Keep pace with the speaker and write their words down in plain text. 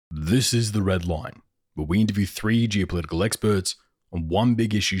This is The Red Line, where we interview three geopolitical experts on one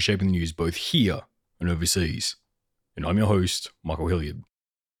big issue shaping the news both here and overseas. And I'm your host, Michael Hilliard.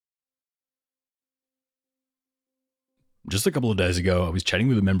 Just a couple of days ago, I was chatting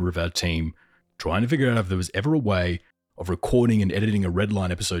with a member of our team, trying to figure out if there was ever a way of recording and editing a Red Line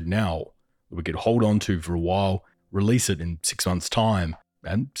episode now that we could hold on to for a while, release it in 6 months' time,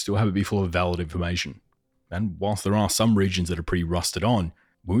 and still have it be full of valid information. And whilst there are some regions that are pretty rusted on,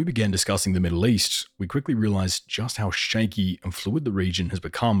 when we began discussing the Middle East, we quickly realized just how shaky and fluid the region has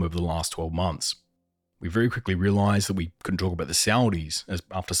become over the last 12 months. We very quickly realized that we couldn't talk about the Saudis, as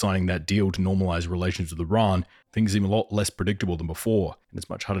after signing that deal to normalize relations with Iran, things seem a lot less predictable than before, and it's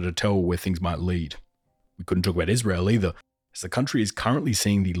much harder to tell where things might lead. We couldn't talk about Israel either, as the country is currently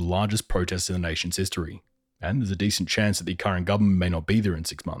seeing the largest protests in the nation's history, and there's a decent chance that the current government may not be there in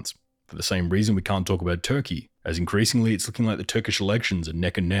 6 months. For the same reason, we can't talk about Turkey, as increasingly it's looking like the Turkish elections are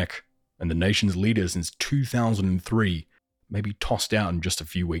neck and neck, and the nation's leader since 2003 may be tossed out in just a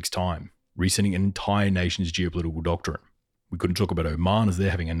few weeks' time, resetting an entire nation's geopolitical doctrine. We couldn't talk about Oman as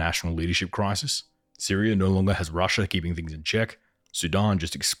they're having a national leadership crisis. Syria no longer has Russia keeping things in check. Sudan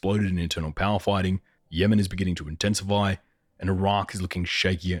just exploded in internal power fighting. Yemen is beginning to intensify, and Iraq is looking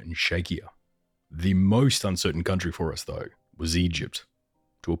shakier and shakier. The most uncertain country for us, though, was Egypt,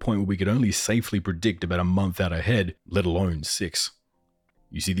 to a point where we could only safely predict about a month out ahead, let alone 6.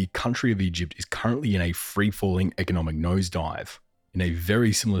 You see, the country of Egypt is currently in a free-falling economic nosedive, in a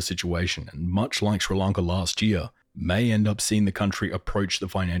very similar situation, and much like Sri Lanka last year, may end up seeing the country approach the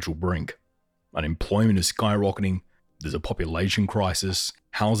financial brink. Unemployment is skyrocketing, there's a population crisis,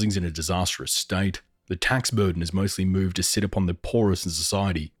 housing's in a disastrous state, the tax burden has mostly moved to sit upon the poorest in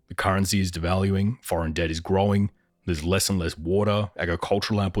society, the currency is devaluing, foreign debt is growing, there's less and less water,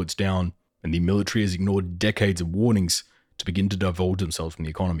 agricultural output's down, and the military has ignored decades of warnings to begin to divulge themselves from the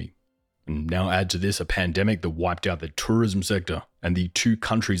economy. And now add to this a pandemic that wiped out the tourism sector, and the two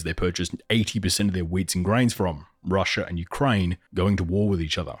countries they purchased 80% of their wheats and grains from, Russia and Ukraine, going to war with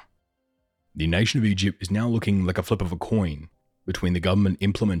each other. The nation of Egypt is now looking like a flip of a coin, between the government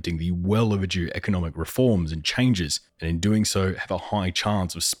implementing the well overdue economic reforms and changes, and in doing so have a high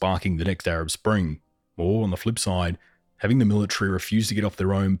chance of sparking the next Arab Spring, or on the flip side, having the military refuse to get off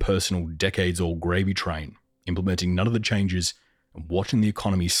their own personal decades-old gravy train, implementing none of the changes and watching the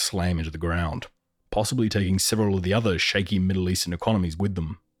economy slam into the ground, possibly taking several of the other shaky Middle Eastern economies with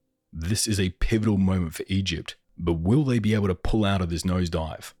them. This is a pivotal moment for Egypt, but will they be able to pull out of this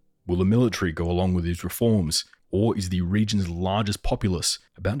nosedive? Will the military go along with these reforms, or is the region's largest populace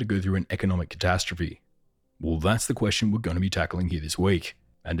about to go through an economic catastrophe? Well, that's the question we're going to be tackling here this week.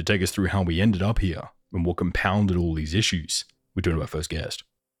 And to take us through how we ended up here and what compounded all these issues, we turn to our first guest.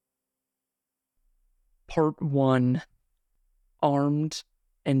 Part 1. Armed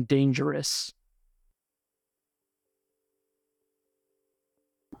and dangerous.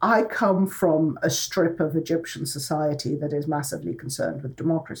 I come from a strip of Egyptian society that is massively concerned with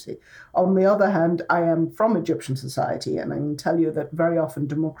democracy. On the other hand, I am from Egyptian society, and I can tell you that very often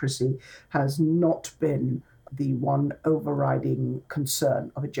democracy has not been the one overriding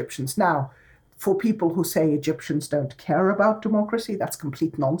concern of Egyptians. Now, for people who say Egyptians don't care about democracy, that's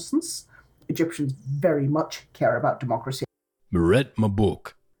complete nonsense. Egyptians very much care about democracy. Meret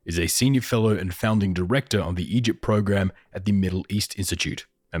Mabouk is a senior fellow and founding director of the Egypt program at the Middle East Institute.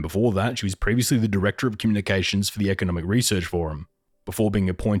 And before that, she was previously the director of communications for the Economic Research Forum, before being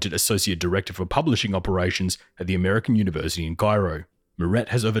appointed associate director for publishing operations at the American University in Cairo. Meret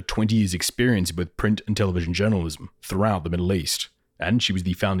has over 20 years' experience in both print and television journalism throughout the Middle East, and she was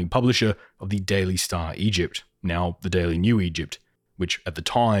the founding publisher of the Daily Star Egypt, now the Daily New Egypt, which at the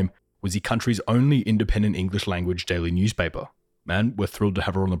time was the country's only independent English-language daily newspaper. And we're thrilled to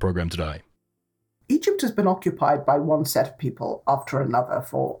have her on the program today. Egypt has been occupied by one set of people after another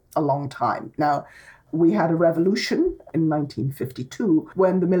for a long time. Now, we had a revolution in 1952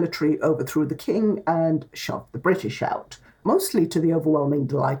 when the military overthrew the king and shoved the British out, mostly to the overwhelming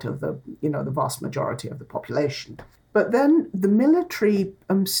delight of the vast majority of the population. But then the military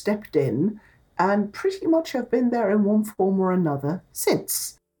stepped in and pretty much have been there in one form or another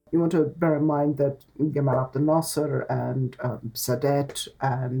since. You want to bear in mind that Gamal Abdel Nasser and Sadat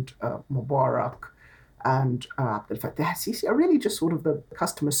and Mubarak and Abdel Fattah al-Sisi are really just sort of the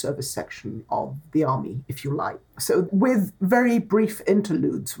customer service section of the army, if you like. So with very brief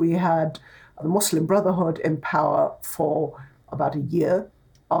interludes, we had the Muslim Brotherhood in power for about a year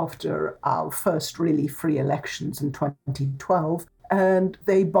after our first really free elections in 2012. And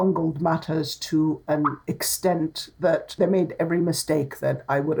they bungled matters to an extent that they made every mistake that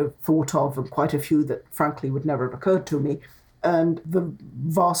I would have thought of, and quite a few that frankly would never have occurred to me, And the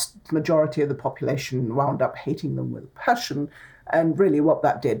vast majority of the population wound up hating them with passion. And really what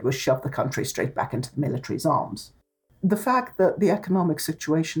that did was shove the country straight back into the military's arms. The fact that the economic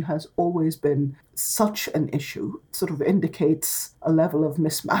situation has always been such an issue sort of indicates a level of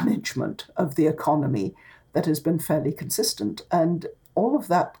mismanagement of the economy that has been fairly consistent. And all of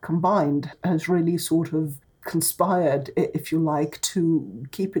that combined has really sort of conspired, if you like, to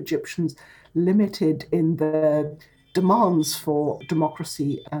keep Egyptians limited in their demands for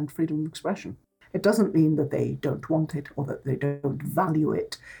democracy and freedom of expression. It doesn't mean that they don't want it or that they don't value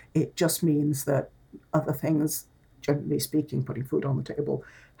it. It just means that other things, generally speaking, putting food on the table,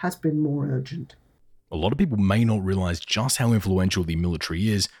 has been more urgent. A lot of people may not realize just how influential the military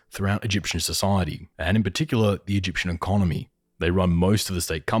is throughout Egyptian society, and in particular, the Egyptian economy. They run most of the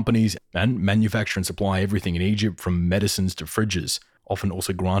state companies and manufacture and supply everything in Egypt from medicines to fridges, often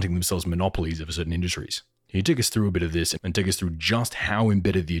also granting themselves monopolies over certain industries. Can you take us through a bit of this and take us through just how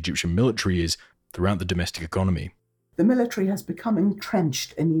embedded the Egyptian military is throughout the domestic economy? The military has become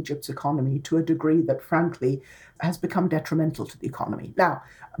entrenched in Egypt's economy to a degree that, frankly, has become detrimental to the economy. Now,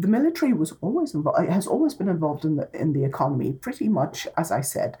 the military has always been involved in the economy, pretty much, as I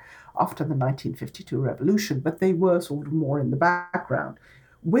said, after the 1952 revolution, but they were sort of more in the background.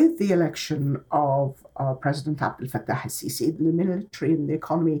 With the election of President Abdel Fattah al-Sisi, the military and the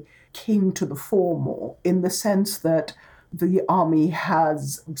economy came to the fore more, in the sense that the army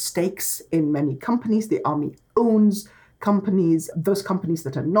has stakes in many companies. The army owns companies. Those companies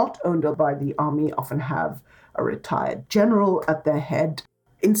that are not owned by the army often have a retired general at their head.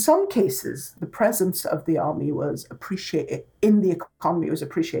 In some cases, the presence of the army was appreciated in the economy, was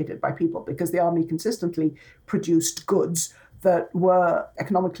appreciated by people because the army consistently produced goods that were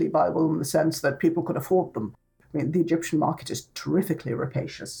economically viable in the sense that people could afford them. I mean, the Egyptian market is terrifically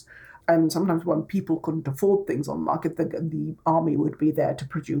rapacious. And sometimes when people couldn't afford things on the market, the army would be there to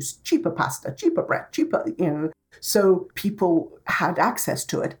produce cheaper pasta, cheaper bread, So people had access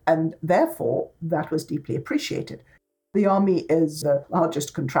to it, and therefore that was deeply appreciated. The army is the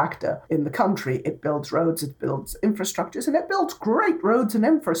largest contractor in the country. It builds roads, it builds infrastructures, and it builds great roads and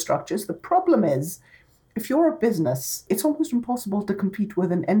infrastructures. The problem is, if you're a business, it's almost impossible to compete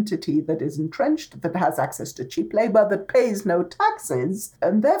with an entity that is entrenched, that has access to cheap labor, that pays no taxes,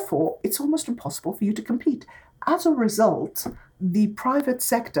 and therefore it's almost impossible for you to compete. As a result, the private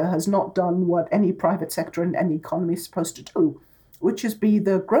sector has not done what any private sector in any economy is supposed to do, which is be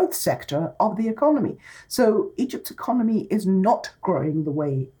the growth sector of the economy. So Egypt's economy is not growing the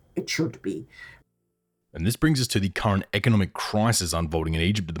way it should be. And this brings us to the current economic crisis unfolding in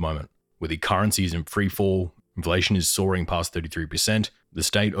Egypt at the moment, where the currency is in free fall, inflation is soaring past 33%, the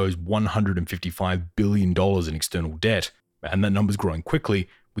state owes $155 billion in external debt, and that number's growing quickly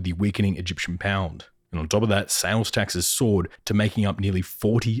with the weakening Egyptian pound. And on top of that, sales taxes soared to making up nearly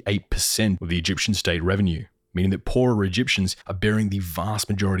 48% of the Egyptian state revenue, meaning that poorer Egyptians are bearing the vast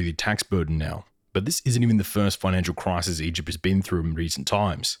majority of the tax burden now. But this isn't even the first financial crisis Egypt has been through in recent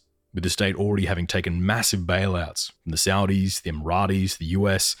times, with the state already having taken massive bailouts from the Saudis, the Emiratis, the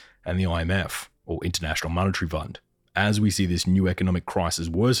US, and the IMF, or International Monetary Fund. As we see this new economic crisis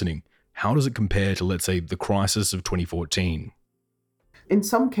worsening, how does it compare to, let's say, the crisis of 2014? In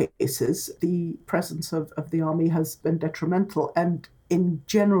some cases, the presence of the army has been detrimental, and in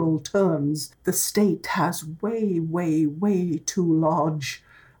general terms, the state has way, way, way too large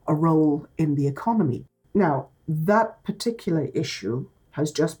a role in the economy. Now, that particular issue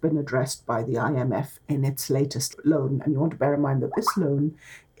has just been addressed by the IMF in its latest loan. And you want to bear in mind that this loan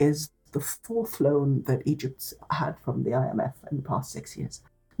is the fourth loan that Egypt's had from the IMF in the past 6 years.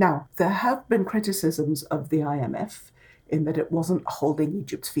 Now, there have been criticisms of the IMF in that it wasn't holding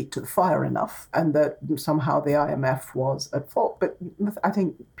Egypt's feet to the fire enough, and that somehow the IMF was at fault. But I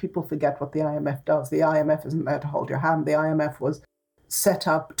think people forget what the IMF does. The IMF isn't there to hold your hand. The IMF was set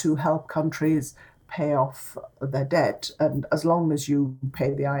up to help countries pay off their debt, and as long as you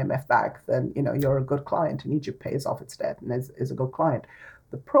pay the IMF back, then you're a good client, and Egypt pays off its debt and is a good client.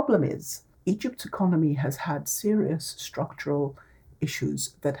 The problem is Egypt's economy has had serious structural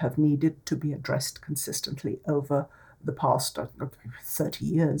issues that have needed to be addressed consistently over the past 30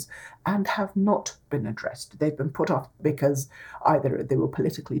 years and have not been addressed. They've been put off because either they were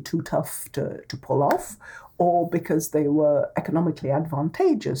politically too tough to pull off, or because they were economically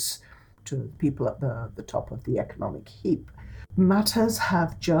advantageous to people at the top of the economic heap. Matters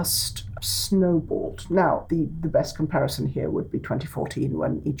have just snowballed. Now, the best comparison here would be 2014,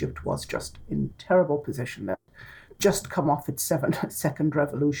 when Egypt was just in terrible position. It just come off its second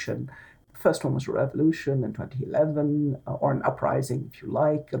revolution. The first one was a revolution in 2011, or an uprising, if you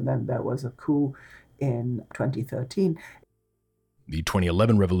like, and then there was a coup in 2013. The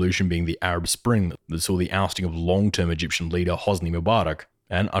 2011 revolution being the Arab Spring that saw the ousting of long-term Egyptian leader Hosni Mubarak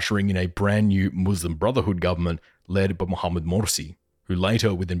and ushering in a brand new Muslim Brotherhood government led by Mohamed Morsi, who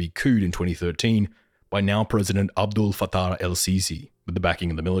later would then be couped in 2013 by now President Abdel Fattah el-Sisi with the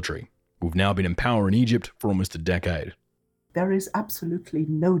backing of the military, who've now been in power in Egypt for almost a decade. There is absolutely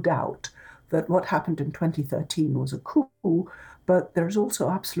no doubt that what happened in 2013 was a coup, but there's also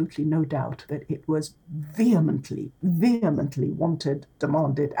absolutely no doubt that it was vehemently wanted,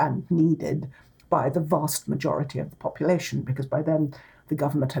 demanded, and needed by the vast majority of the population, because by then the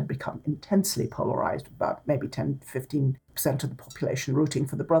government had become intensely polarized, about maybe 10-15% of the population rooting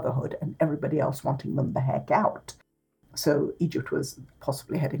for the Brotherhood and everybody else wanting them the heck out. So Egypt was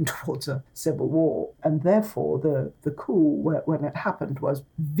possibly heading towards a civil war, and therefore the coup, when it happened, was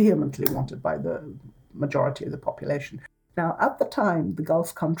vehemently wanted by the majority of the population. Now, at the time, the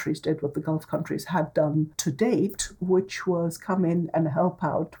Gulf countries did what the Gulf countries had done to date, which was come in and help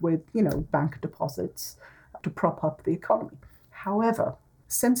out with, bank deposits to prop up the economy. However,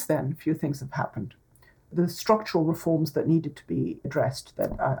 since then, a few things have happened. The structural reforms that needed to be addressed,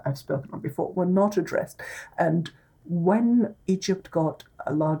 that I've spoken on before, were not addressed. And when Egypt got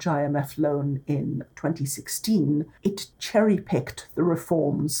a large IMF loan in 2016, it cherry-picked the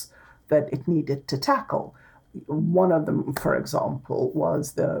reforms that it needed to tackle. One of them, for example,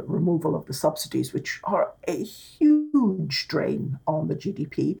 was the removal of the subsidies, which are a huge drain on the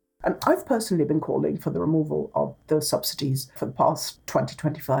GDP. And I've personally been calling for the removal of those subsidies for the past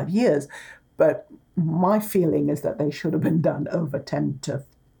 20-25 years. But my feeling is that they should have been done over 10 to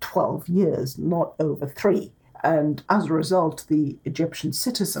 12 years, not over 3. And as a result, the Egyptian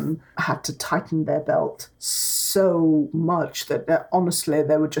citizen had to tighten their belt so much that honestly,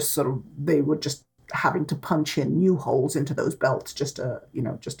 they were just having to punch in new holes into those belts just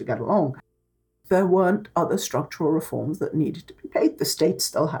to get along. There weren't other structural reforms that needed to be paid. The state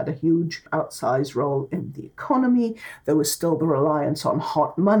still had a huge outsized role in the economy. There was still the reliance on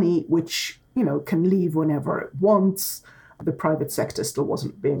hot money, which, can leave whenever it wants. The private sector still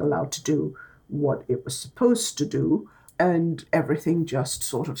wasn't being allowed to do what it was supposed to do, and everything just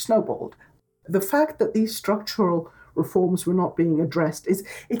sort of snowballed. The fact that these structural reforms were not being addressed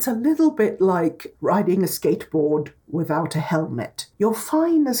it's a little bit like riding a skateboard without a helmet. You're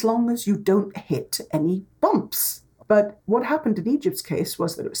fine as long as you don't hit any bumps. But what happened in Egypt's case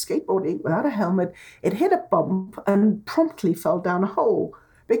was that it was skateboarding without a helmet. It hit a bump and promptly fell down a hole,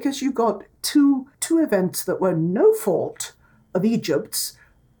 because you got two events that were no fault of Egypt's,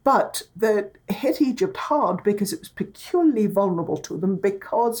 but that hit Egypt hard because it was peculiarly vulnerable to them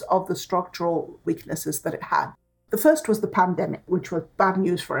because of the structural weaknesses that it had. The first was the pandemic, which was bad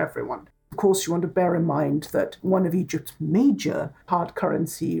news for everyone. Of course, you want to bear in mind that one of Egypt's major hard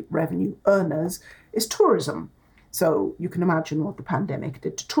currency revenue earners is tourism. So you can imagine what the pandemic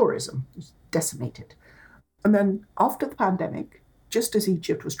did to tourism. It was decimated. And then after the pandemic, just as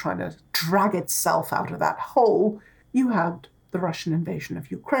Egypt was trying to drag itself out of that hole, you had the Russian invasion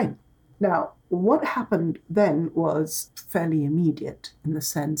of Ukraine. Now, what happened then was fairly immediate in the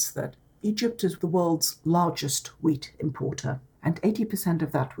sense that Egypt is the world's largest wheat importer, and 80%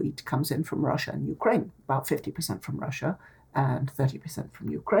 of that wheat comes in from Russia and Ukraine, about 50% from Russia and 30% from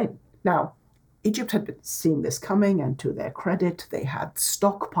Ukraine. Now, Egypt had been seeing this coming, and to their credit, they had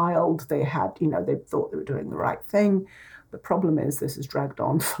stockpiled, they thought they were doing the right thing. The problem is this has dragged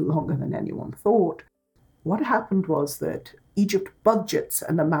on for longer than anyone thought. What happened was that Egypt budgets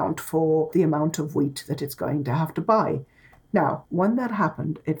an amount for the amount of wheat that it's going to have to buy. Now, when that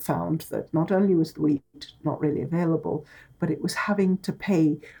happened, it found that not only was the wheat not really available, but it was having to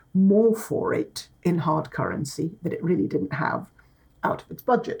pay more for it in hard currency that it really didn't have out of its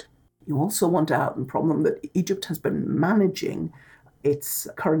budget. You also want to have the problem that Egypt has been managing its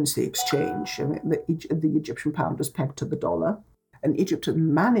currency exchange. I mean, the Egyptian pound was pegged to the dollar, and Egypt has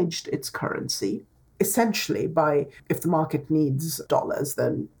managed its currency essentially by, if the market needs dollars,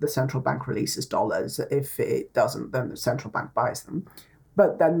 then the central bank releases dollars. If it doesn't, then the central bank buys them.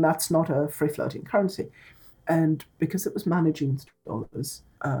 But then that's not a free-floating currency. And because it was managing its dollars,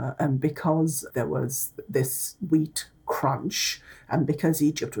 and because there was this wheat crunch, and because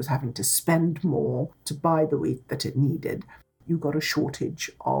Egypt was having to spend more to buy the wheat that it needed, you got a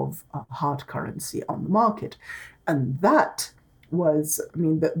shortage of hard currency on the market. And that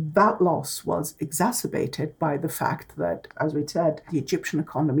loss was exacerbated by the fact that, as we said, the Egyptian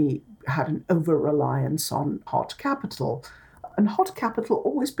economy had an over-reliance on hot capital. And hot capital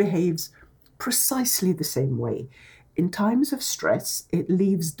always behaves precisely the same way. In times of stress, it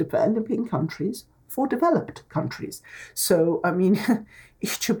leaves developing countries for developed countries. So,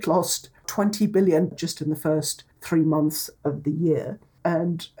 Egypt lost 20 billion just in the first 3 months of the year.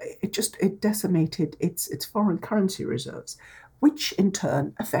 And it decimated its foreign currency reserves, which in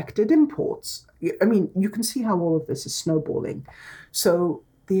turn affected imports. I mean, you can see how all of this is snowballing. So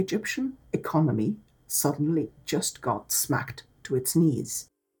the Egyptian economy suddenly just got smacked to its knees.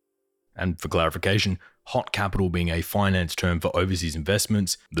 And for clarification, hot capital being a finance term for overseas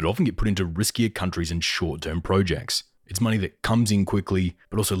investments that often get put into riskier countries and short-term projects. It's money that comes in quickly,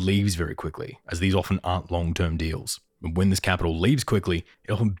 but also leaves very quickly, as these often aren't long-term deals. And when this capital leaves quickly,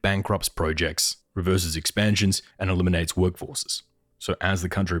 it often bankrupts projects, reverses expansions, and eliminates workforces. So as the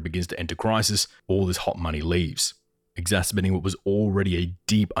country begins to enter crisis, all this hot money leaves, exacerbating what was already a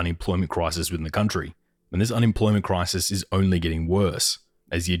deep unemployment crisis within the country. And this unemployment crisis is only getting worse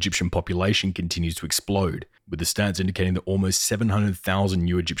as the Egyptian population continues to explode, with the stats indicating that almost 700,000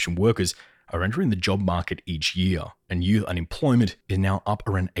 new Egyptian workers are entering the job market each year, and youth unemployment is now up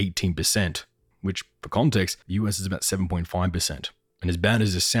around 18%, which, for context, the US is about 7.5%. And as bad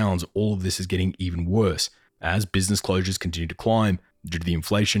as this sounds, all of this is getting even worse as business closures continue to climb due to the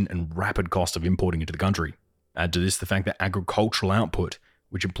inflation and rapid cost of importing into the country. Add to this the fact that agricultural output,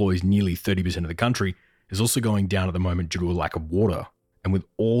 which employs nearly 30% of the country, is also going down at the moment due to a lack of water. And with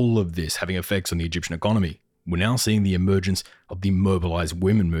all of this having effects on the Egyptian economy, we're now seeing the emergence of the Mobilized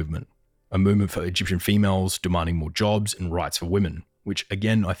Women movement, a movement for Egyptian females demanding more jobs and rights for women, which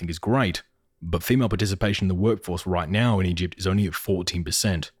again I think is great, but female participation in the workforce right now in Egypt is only at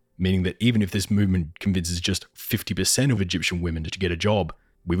 14%, meaning that even if this movement convinces just 50% of Egyptian women to get a job,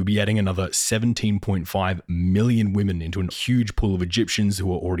 we would be adding another 17.5 million women into a huge pool of Egyptians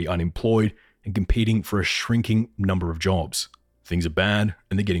who are already unemployed and competing for a shrinking number of jobs. Things are bad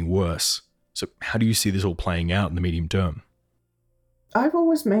and they're getting worse. So how do you see this all playing out in the medium term? I've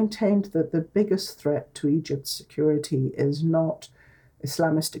always maintained that the biggest threat to Egypt's security is not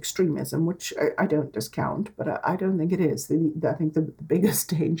Islamist extremism, which I don't discount, but I don't think it is. I think the biggest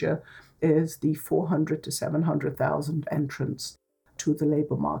danger is the 400 to 700,000 entrants to the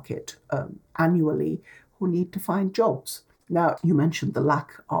labour market annually who need to find jobs. Now, you mentioned the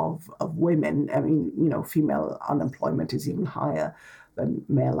lack of women. I mean, female unemployment is even higher than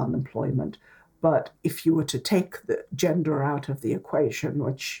male unemployment. But if you were to take the gender out of the equation,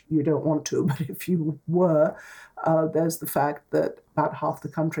 which you don't want to, but if you were, there's the fact that about half the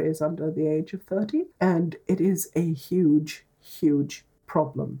country is under the age of 30. And it is a huge, huge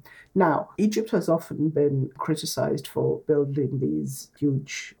problem. Now, Egypt has often been criticized for building these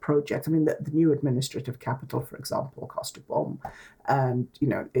huge projects. I mean, the new administrative capital, for example, cost a bomb. And,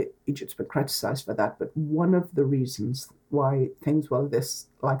 Egypt's been criticized for that. But one of the reasons why things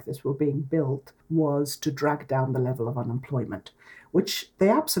like this were being built was to drag down the level of unemployment, which they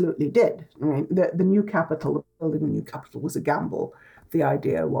absolutely did. I mean, the new capital, building a new capital was a gamble. The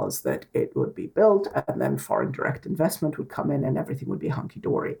idea was that it would be built and then foreign direct investment would come in and everything would be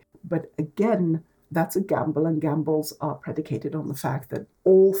hunky-dory. But again, that's a gamble, and gambles are predicated on the fact that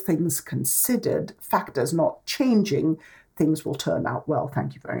all things considered, factors not changing, things will turn out well,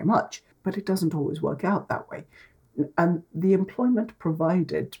 thank you very much. But it doesn't always work out that way. And the employment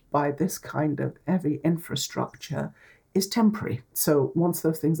provided by this kind of heavy infrastructure is temporary. So once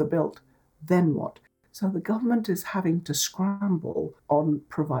those things are built, then what? So the government is having to scramble on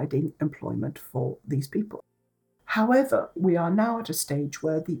providing employment for these people. However, we are now at a stage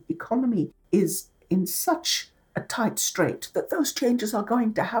where the economy is in such a tight strait that those changes are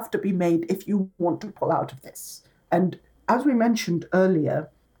going to have to be made if you want to pull out of this. And as we mentioned earlier,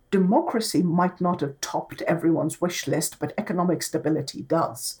 democracy might not have topped everyone's wish list, but economic stability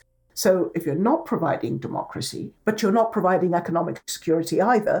does. So if you're not providing democracy, but you're not providing economic security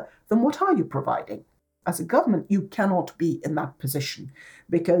either, then what are you providing? As a government, you cannot be in that position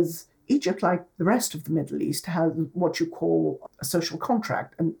because Egypt, like the rest of the Middle East, has what you call a social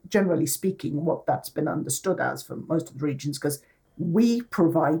contract. And generally speaking, what that's been understood as for most of the regions, because we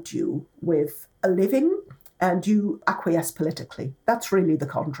provide you with a living and you acquiesce politically. That's really the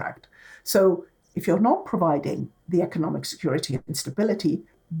contract. So if you're not providing the economic security and stability,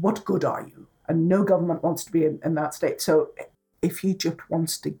 what good are you? And no government wants to be in that state. So if Egypt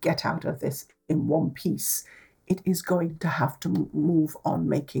wants to get out of this in one piece, it is going to have to move on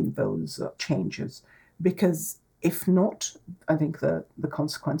making those changes. Because if not, I think the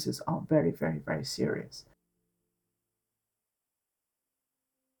consequences are very, very, very serious.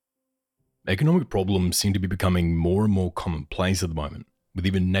 Economic problems seem to be becoming more and more commonplace at the moment, with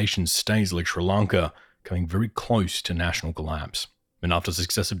even nation-states like Sri Lanka coming very close to national collapse. And after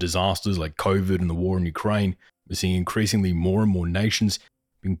successive disasters like COVID and the war in Ukraine, we're seeing increasingly more and more nations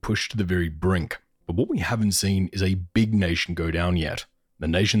being pushed to the very brink. But what we haven't seen is a big nation go down yet, the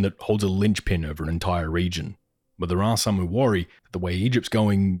nation that holds a linchpin over an entire region. But there are some who worry that the way Egypt's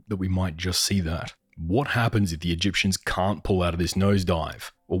going, that we might just see that. What happens if the Egyptians can't pull out of this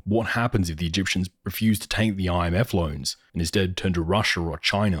nosedive? Or what happens if the Egyptians refuse to take the IMF loans and instead turn to Russia or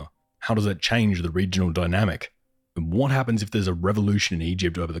China? How does that change the regional dynamic? And what happens if there's a revolution in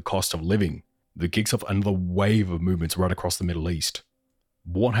Egypt over the cost of living that kicks off another wave of movements right across the Middle East?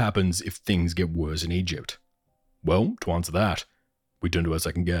 What happens if things get worse in Egypt? Well, to answer that, we turn to our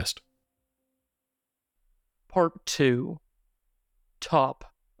second guest. Part 2.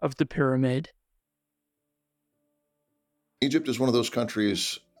 Top of the pyramid. Egypt is one of those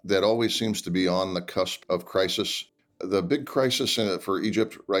countries that always seems to be on the cusp of crisis. The big crisis for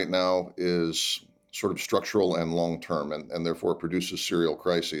Egypt right now is sort of structural and long-term, and therefore produces serial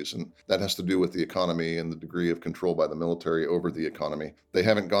crises. And that has to do with the economy and the degree of control by the military over the economy. They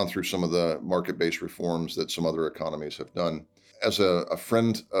haven't gone through some of the market-based reforms that some other economies have done. As a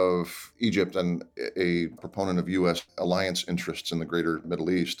friend of Egypt and a proponent of U.S. alliance interests in the greater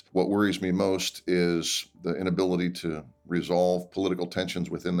Middle East, what worries me most is the inability to resolve political tensions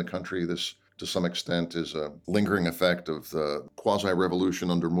within the country. This, to some extent, is a lingering effect of the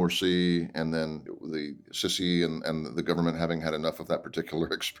quasi-revolution under Morsi, and then the Sisi and the government having had enough of that particular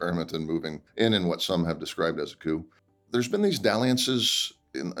experiment and moving in what some have described as a coup. There's been these dalliances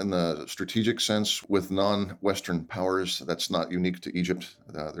in the strategic sense with non-Western powers. That's not unique to Egypt.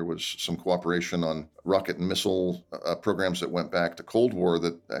 There was some cooperation on rocket and missile programs that went back to Cold War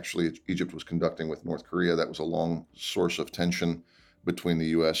that actually Egypt was conducting with North Korea. That was a long source of tension between the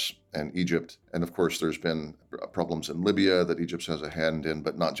U.S. and Egypt. And of course, there's been problems in Libya that Egypt has a hand in,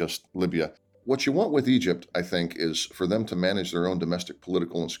 but not just Libya. What you want with Egypt, I think, is for them to manage their own domestic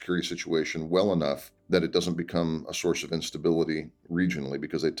political and security situation well enough that it doesn't become a source of instability regionally,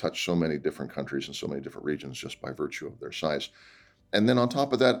 because they touch so many different countries and so many different regions just by virtue of their size. And then on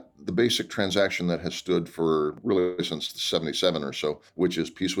top of that, the basic transaction that has stood for really since 1977 or so, which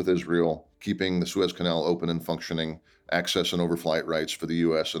is peace with Israel, keeping the Suez Canal open and functioning, access and overflight rights for the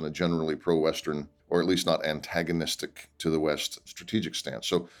U.S., and a generally pro-Western, or at least not antagonistic to the West, strategic stance.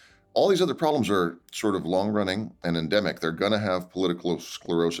 So all these other problems are sort of long-running and endemic. They're going to have political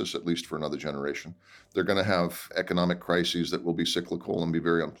sclerosis, at least for another generation. They're going to have economic crises that will be cyclical and be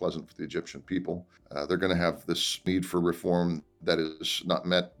very unpleasant for the Egyptian people. They're going to have this need for reform that is not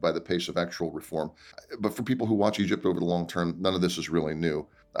met by the pace of actual reform. But for people who watch Egypt over the long term, none of this is really new.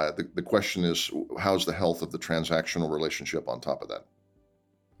 The question is, how's the health of the transactional relationship on top of that?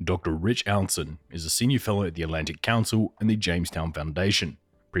 Dr. Rich Alson is a senior fellow at the Atlantic Council and the Jamestown Foundation.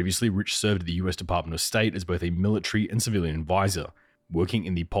 Previously, Rich served at the US Department of State as both a military and civilian advisor, working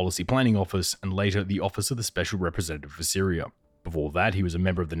in the Policy Planning Office and later the Office of the Special Representative for Syria. Before that, he was a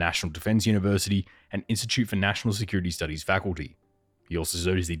member of the National Defense University and Institute for National Security Studies faculty. He also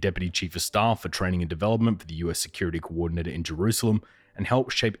served as the Deputy Chief of Staff for Training and Development for the US Security Coordinator in Jerusalem and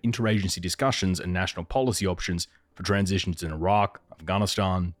helped shape interagency discussions and national policy options for transitions in Iraq,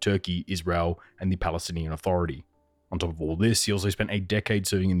 Afghanistan, Turkey, Israel, and the Palestinian Authority. On top of all this, he also spent a decade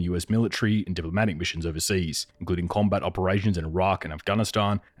serving in the US military and diplomatic missions overseas, including combat operations in Iraq and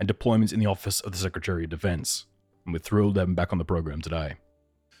Afghanistan, and deployments in the Office of the Secretary of Defense. And we're thrilled to have him back on the program today.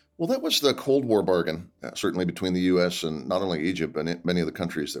 Well, that was the Cold War bargain, certainly between the U.S. and not only Egypt, but many of the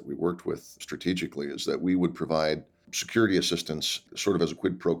countries that we worked with strategically, is that we would provide security assistance sort of as a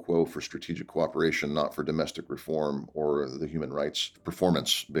quid pro quo for strategic cooperation, not for domestic reform or the human rights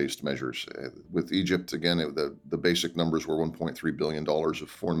performance-based measures. With Egypt, again, the basic numbers were $1.3 billion of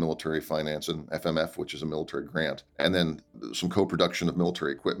foreign military finance and FMF, which is a military grant, and then some co-production of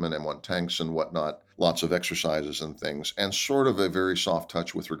military equipment, M1 tanks and whatnot, lots of exercises and things, and sort of a very soft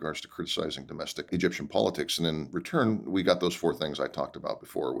touch with regards to criticizing domestic Egyptian politics. And in return, we got those four things I talked about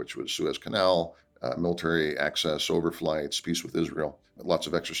before, which was Suez Canal, military access, overflights, peace with Israel, lots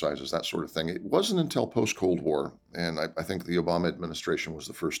of exercises, that sort of thing. It wasn't until post-Cold War, and I think the Obama administration was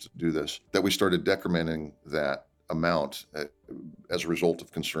the first to do this, that we started decrementing that amount as a result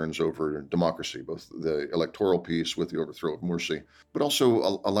of concerns over democracy, both the electoral piece with the overthrow of Morsi, but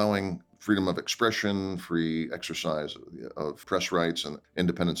also allowing freedom of expression, free exercise of press rights and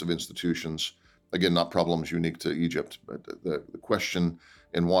independence of institutions. Again, not problems unique to Egypt, but the question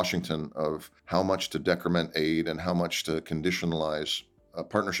in Washington of how much to decrement aid and how much to conditionalize a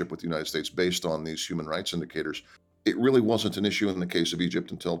partnership with the United States based on these human rights indicators. It really wasn't an issue in the case of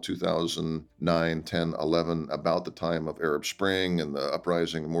Egypt until 2009, 10, 11, about the time of Arab Spring and the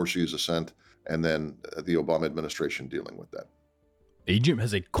uprising, Morsi's ascent, and then the Obama administration dealing with that. Egypt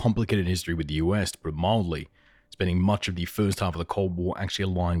has a complicated history with the US, to put it mildly, spending much of the first half of the Cold War actually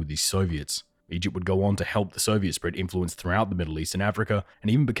aligned with the Soviets. Egypt would go on to help the Soviets spread influence throughout the Middle East and Africa,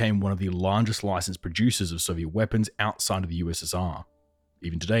 and even became one of the largest licensed producers of Soviet weapons outside of the USSR.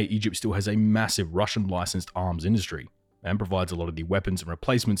 Even today, Egypt still has a massive Russian-licensed arms industry, and provides a lot of the weapons and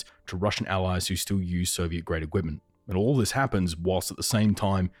replacements to Russian allies who still use Soviet-grade equipment. And all this happens whilst at the same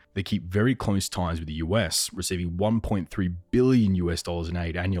time they keep very close ties with the US, receiving $1.3 billion in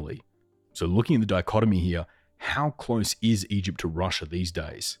aid annually. So looking at the dichotomy here, how close is Egypt to Russia these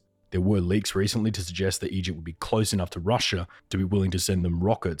days? There were leaks recently to suggest that Egypt would be close enough to Russia to be willing to send them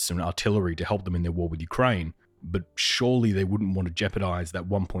rockets and artillery to help them in their war with Ukraine, but surely they wouldn't want to jeopardize that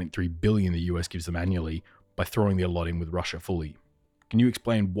 $1.3 billion the US gives them annually by throwing their lot in with Russia fully. Can you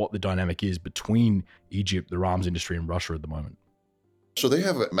explain what the dynamic is between Egypt, their arms industry, and Russia at the moment? So they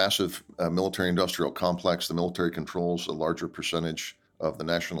have a massive military-industrial complex. The military controls a larger percentage of the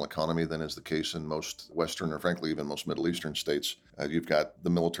national economy than is the case in most Western, or frankly even most Middle Eastern states. You've got the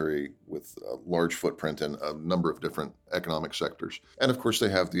military with a large footprint in a number of different economic sectors. And of course, they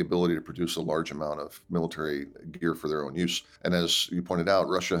have the ability to produce a large amount of military gear for their own use. And as you pointed out,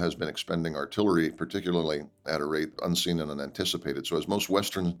 Russia has been expending artillery, particularly at a rate unseen and unanticipated. So as most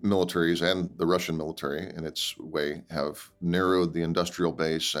Western militaries and the Russian military in its way have narrowed the industrial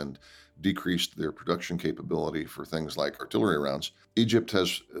base and decreased their production capability for things like artillery rounds, Egypt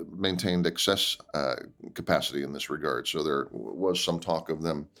has maintained excess capacity in this regard. So there was some talk of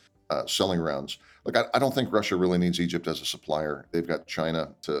them selling rounds. Look, I don't think Russia really needs Egypt as a supplier. They've got China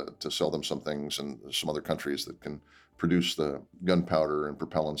to sell them some things and some other countries that can produce the gunpowder and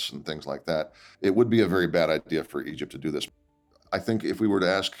propellants and things like that. It would be a very bad idea for Egypt to do this. I think if we were to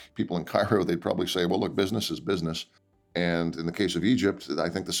ask people in Cairo, they'd probably say, well, look, business is business. And in the case of Egypt, I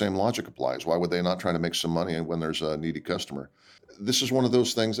think the same logic applies. Why would they not try to make some money when there's a needy customer? This is one of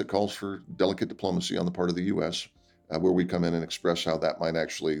those things that calls for delicate diplomacy on the part of the U.S., where we come in and express how that might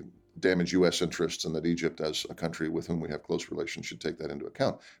actually damage U.S. interests and that Egypt, as a country with whom we have close relations, should take that into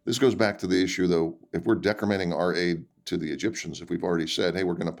account. This goes back to the issue, though, if we're decrementing our aid to the Egyptians, if we've already said, hey,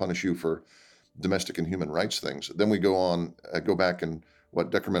 we're going to punish you for domestic and human rights things, then we go back and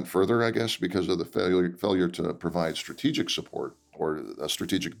decrement further, I guess, because of the failure to provide strategic support or a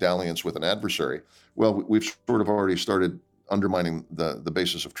strategic dalliance with an adversary. Well, we've sort of already started undermining the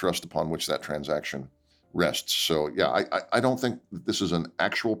basis of trust upon which that transaction rests. So, yeah, I don't think that this is an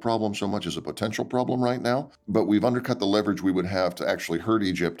actual problem so much as a potential problem right now, but we've undercut the leverage we would have to actually hurt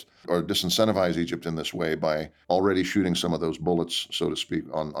Egypt or disincentivize Egypt in this way by already shooting some of those bullets, so to speak,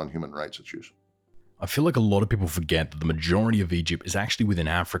 on human rights issues. I feel like a lot of people forget that the majority of Egypt is actually within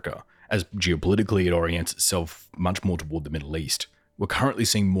Africa, as geopolitically it orients itself much more toward the Middle East. We're currently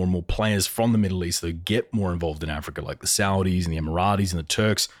seeing more and more players from the Middle East that get more involved in Africa, like the Saudis and the Emiratis and the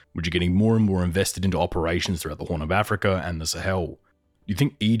Turks, which are getting more and more invested into operations throughout the Horn of Africa and the Sahel. Do you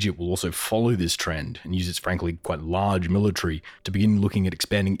think Egypt will also follow this trend and use its frankly quite large military to begin looking at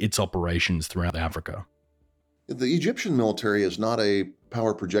expanding its operations throughout Africa? The Egyptian military is not a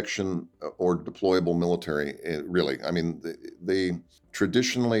power projection or deployable military, really. I mean, they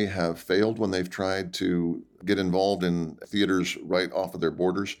traditionally have failed when they've tried to get involved in theaters right off of their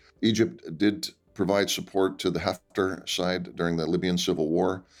borders. Egypt did provide support to the Haftar side during the Libyan civil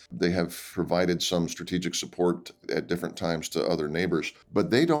war. They have provided some strategic support at different times to other neighbors, but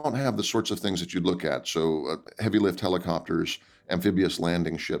they don't have the sorts of things that you'd look at. So heavy lift helicopters, amphibious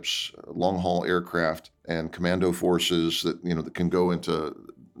landing ships, long-haul aircraft, and commando forces that can go into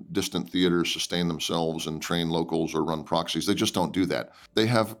distant theaters, sustain themselves, and train locals or run proxies. They just don't do that. They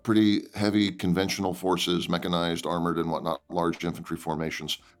have pretty heavy conventional forces, mechanized, armored, and whatnot, large infantry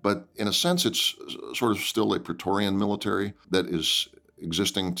formations. But in a sense, it's sort of still a Praetorian military that is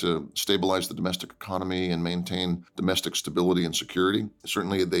existing to stabilize the domestic economy and maintain domestic stability and security.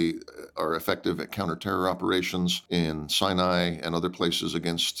 Certainly, they are effective at counter-terror operations in Sinai and other places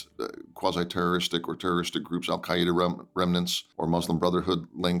against quasi-terroristic or terroristic groups, Al-Qaeda remnants or Muslim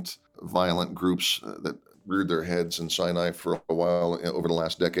Brotherhood-linked violent groups that reared their heads in Sinai for a while over the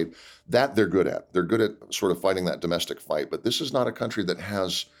last decade. That they're good at. They're good at sort of fighting that domestic fight. But this is not a country that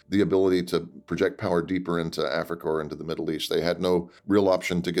has the ability to project power deeper into Africa or into the Middle East. They had no real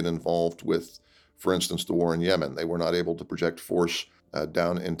option to get involved with, for instance, the war in Yemen. They were not able to project force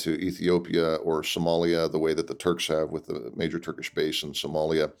down into Ethiopia or Somalia the way that the Turks have with the major Turkish base in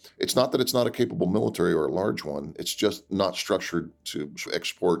Somalia. It's not that it's not a capable military or a large one. It's just not structured to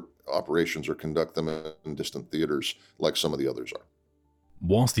export operations or conduct them in distant theaters like some of the others are.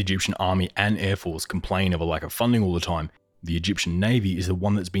 Whilst the Egyptian army and air force complain of a lack of funding all the time, the Egyptian navy is the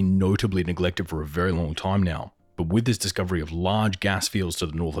one that's been notably neglected for a very long time now. But with this discovery of large gas fields to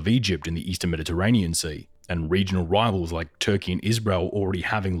the north of Egypt in the eastern Mediterranean Sea, and regional rivals like Turkey and Israel already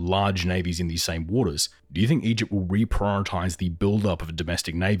having large navies in these same waters, do you think Egypt will reprioritize the build-up of a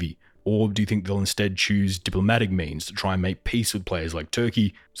domestic navy? Or do you think they'll instead choose diplomatic means to try and make peace with players like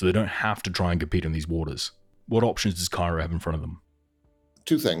Turkey so they don't have to try and compete in these waters? What options does Cairo have in front of them?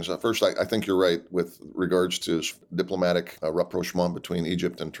 Two things. First, I think you're right with regards to diplomatic rapprochement between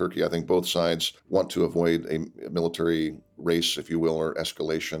Egypt and Turkey. I think both sides want to avoid a military race, if you will, or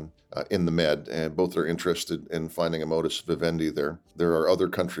escalation in the Med, and both are interested in finding a modus vivendi there. There are other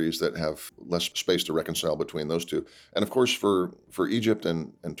countries that have less space to reconcile between those two. And of course, for Egypt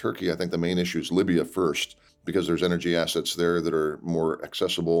and Turkey, I think the main issue is Libya first, because there's energy assets there that are more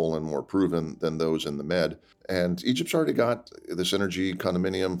accessible and more proven than those in the Med. And Egypt's already got this energy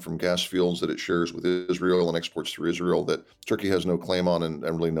condominium from gas fields that it shares with Israel and exports through Israel that Turkey has no claim on and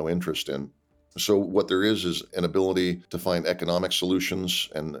really no interest in. So what there is an ability to find economic solutions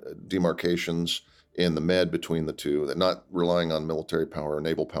and demarcations in the Med between the two, not relying on military power or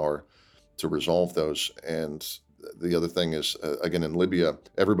naval power to resolve those. And the other thing is, again, in Libya,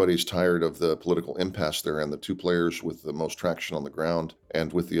 everybody's tired of the political impasse there, and the two players with the most traction on the ground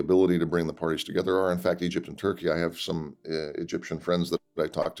and with the ability to bring the parties together are, in fact, Egypt and Turkey. I have some Egyptian friends that I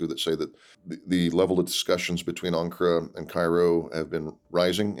talk to that say that the level of discussions between Ankara and Cairo have been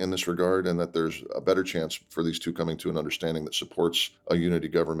rising in this regard, and that there's a better chance for these two coming to an understanding that supports a unity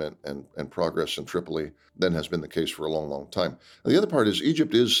government and progress in Tripoli than has been the case for a long, long time. And the other part is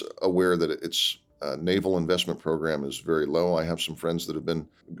Egypt is aware that its naval investment program is very low. I have some friends that have been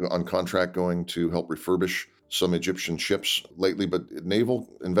on contract going to help refurbish some Egyptian ships lately, but naval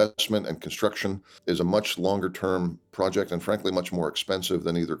investment and construction is a much longer term project and frankly much more expensive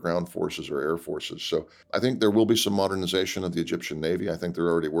than either ground forces or air forces. So I think there will be some modernization of the Egyptian Navy. I think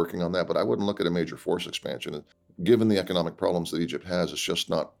they're already working on that, but I wouldn't look at a major force expansion. Given the economic problems that Egypt has, it's just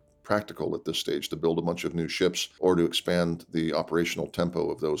not practical at this stage to build a bunch of new ships or to expand the operational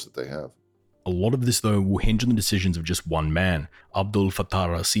tempo of those that they have. A lot of this, though, will hinge on the decisions of just one man, Abdel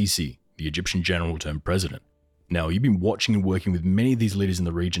Fattah al-Sisi, the Egyptian general turned president. Now, you've been watching and working with many of these leaders in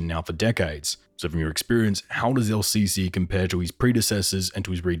the region now for decades. So from your experience, how does el-Sisi compare to his predecessors and to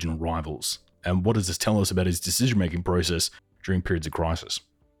his regional rivals? And what does this tell us about his decision-making process during periods of crisis?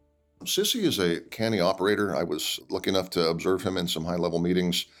 Sisi is a canny operator. I was lucky enough to observe him in some high-level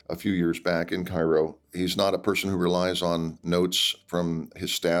meetings a few years back in Cairo. He's not a person who relies on notes from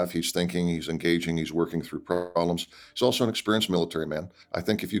his staff. He's thinking, he's engaging, he's working through problems. He's also an experienced military man. I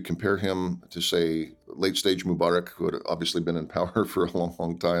think if you compare him to, say, late-stage Mubarak, who had obviously been in power for a long,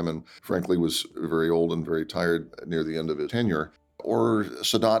 long time and frankly was very old and very tired near the end of his tenure, or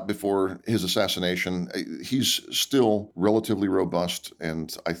Sadat before his assassination, he's still relatively robust.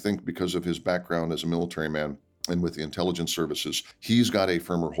 And I think because of his background as a military man and with the intelligence services, he's got a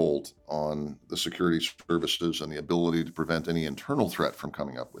firmer hold on the security services and the ability to prevent any internal threat from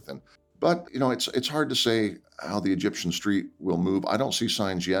coming up within. But, it's hard to say how the Egyptian street will move. I don't see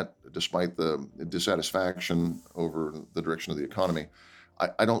signs yet, despite the dissatisfaction over the direction of the economy.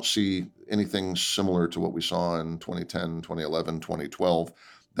 I don't see anything similar to what we saw in 2010, 2011, 2012,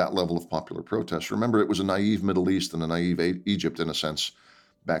 that level of popular protest. Remember, it was a naive Middle East and a naive Egypt, in a sense,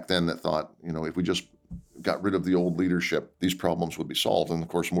 back then that thought, if we just got rid of the old leadership, these problems would be solved. And of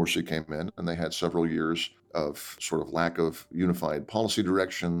course, Morsi came in and they had several years of sort of lack of unified policy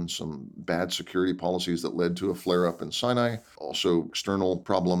direction, some bad security policies that led to a flare-up in Sinai, also external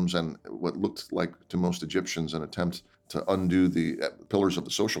problems, and what looked like to most Egyptians an attempt to undo the pillars of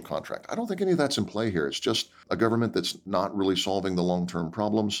the social contract. I don't think any of that's in play here. It's just a government that's not really solving the long-term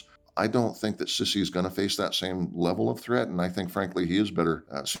problems. I don't think that Sisi is going to face that same level of threat, and I think, frankly, he is better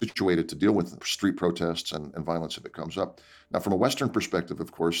situated to deal with street protests and violence if it comes up. Now, from a Western perspective,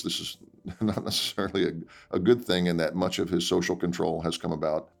 of course, this is not necessarily a good thing in that much of his social control has come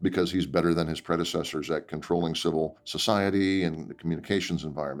about because he's better than his predecessors at controlling civil society and the communications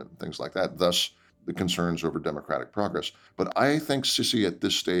environment and things like that, thus the concerns over democratic progress. But I think Sisi at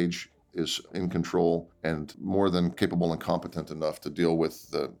this stage is in control and more than capable and competent enough to deal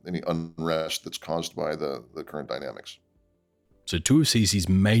with any unrest that's caused by the current dynamics. So two of Sisi's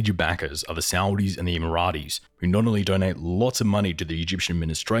major backers are the Saudis and the Emiratis, who not only donate lots of money to the Egyptian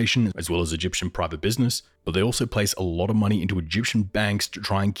administration as well as Egyptian private business, but they also place a lot of money into Egyptian banks to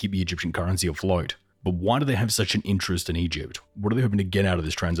try and keep the Egyptian currency afloat. But why do they have such an interest in Egypt? What are they hoping to get out of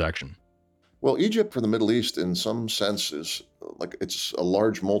this transaction? Well, Egypt for the Middle East, in some sense, is like it's a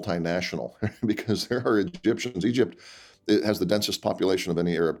large multinational because there are Egyptians. Egypt has the densest population of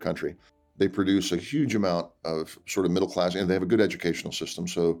any Arab country. They produce a huge amount of sort of middle class, and they have a good educational system.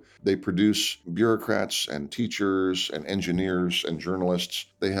 So they produce bureaucrats and teachers and engineers and journalists.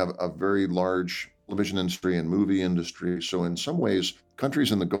 They have a very large television industry and movie industry. So in some ways,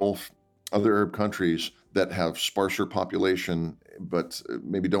 countries in the Gulf, other Arab countries that have sparser population, but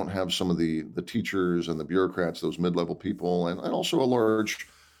maybe don't have some of the teachers and the bureaucrats, those mid-level people, and also a large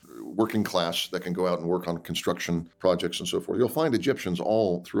working class that can go out and work on construction projects and so forth. You'll find Egyptians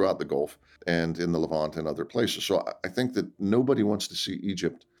all throughout the Gulf and in the Levant and other places. So I think that nobody wants to see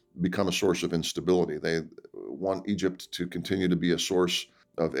Egypt become a source of instability. They want Egypt to continue to be a source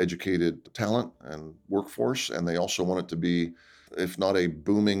of educated talent and workforce, and they also want it to be, if not a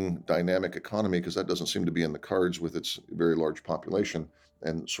booming, dynamic economy, because that doesn't seem to be in the cards with its very large population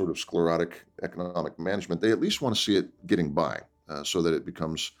and sort of sclerotic economic management, they at least want to see it getting by so that it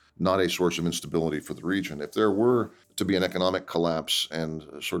becomes not a source of instability for the region. If there were to be an economic collapse and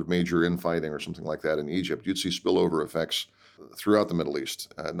sort of major infighting or something like that in Egypt, you'd see spillover effects throughout the Middle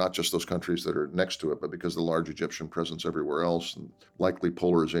East, not just those countries that are next to it, but because of the large Egyptian presence everywhere else and likely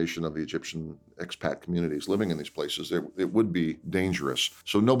polarization of the Egyptian expat communities living in these places, it would be dangerous.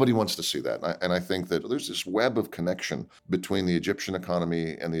 So nobody wants to see that. And I think that there's this web of connection between the Egyptian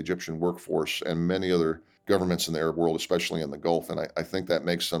economy and the Egyptian workforce and many other governments in the Arab world, especially in the Gulf. And I think that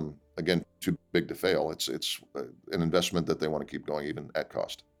makes them, again, too big to fail. It's an investment that they want to keep going even at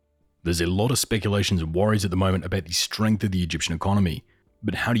cost. There's a lot of speculations and worries at the moment about the strength of the Egyptian economy,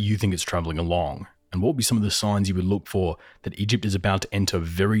 but how do you think it's traveling along? And what would be some of the signs you would look for that Egypt is about to enter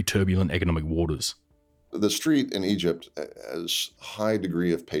very turbulent economic waters? The street in Egypt has a high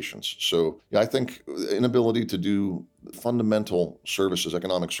degree of patience. So I think inability to do fundamental services,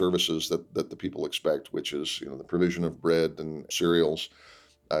 economic services that the people expect, which is the provision of bread and cereals,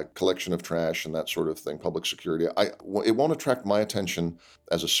 collection of trash and that sort of thing, public security. It won't attract my attention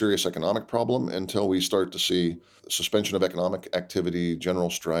as a serious economic problem until we start to see suspension of economic activity, general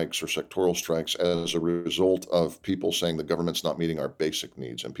strikes or sectoral strikes as a result of people saying the government's not meeting our basic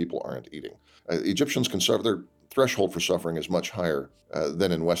needs and people aren't eating. Egyptians can suffer, their threshold for suffering is much higher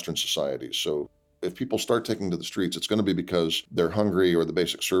than in Western societies. So if people start taking to the streets, it's going to be because they're hungry or the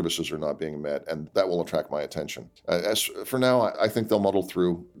basic services are not being met, and that will attract my attention. As for now, I think they'll muddle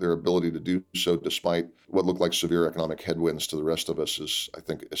through. Their ability to do so, despite what look like severe economic headwinds to the rest of us, is, I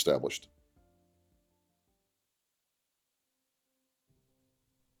think, established.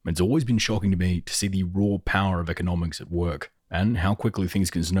 It's always been shocking to me to see the raw power of economics at work and how quickly things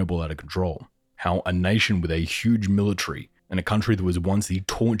can snowball out of control. How a nation with a huge military and a country that was once the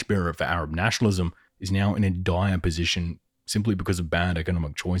torchbearer for Arab nationalism is now in a dire position simply because of bad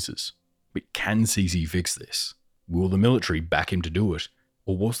economic choices. But can Sisi fix this? Will the military back him to do it?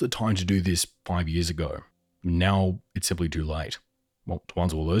 Or was the time to do this 5 years ago? Now it's simply too late. Well, to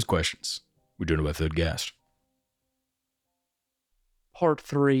answer all those questions, we turn to our third guest. Part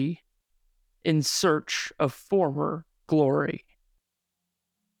 3, In Search of Former Glory.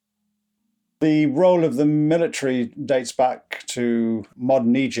 The role of the military dates back to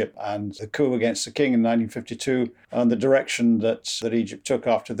modern Egypt and the coup against the king in 1952 and the direction that Egypt took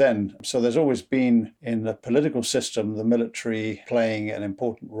after then. So there's always been in the political system the military playing an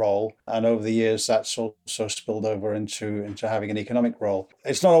important role, and over the years that's also spilled over into having an economic role.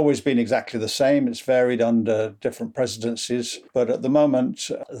 It's not always been exactly the same. It's varied under different presidencies, but at the moment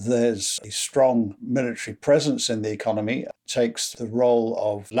there's a strong military presence in the economy. It takes the role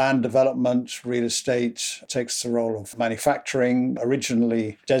of land development, real estate, takes the role of manufacturing,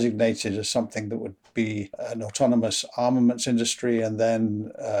 originally designated as something that would be an autonomous armaments industry, and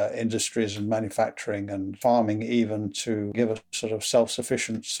then industries and manufacturing and farming even to give a sort of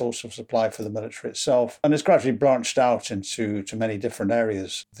self-sufficient source of supply for the military itself. And it's gradually branched out into many different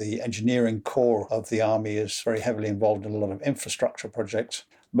areas. The engineering core of the army is very heavily involved in a lot of infrastructure projects.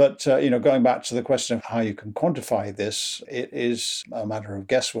 But, going back to the question of how you can quantify this, it is a matter of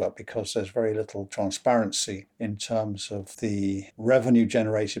guesswork because there's very little transparency in terms of the revenue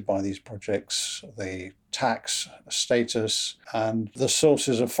generated by these projects, the tax status, and the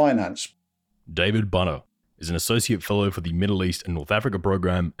sources of finance. David Bunner is an associate fellow for the Middle East and North Africa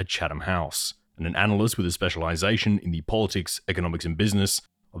program at Chatham House and an analyst with a specialization in the politics, economics, and business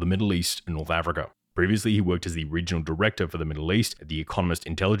of the Middle East and North Africa. Previously, he worked as the regional director for the Middle East at the Economist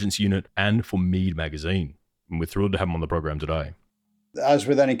Intelligence Unit and for Mead magazine. And we're thrilled to have him on the program today. As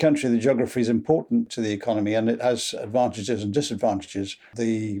with any country, the geography is important to the economy and it has advantages and disadvantages.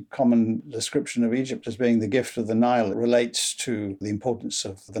 The common description of Egypt as being the gift of the Nile relates to the importance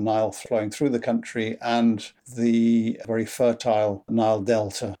of the Nile flowing through the country and the very fertile Nile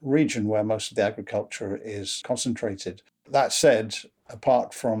Delta region where most of the agriculture is concentrated. That said,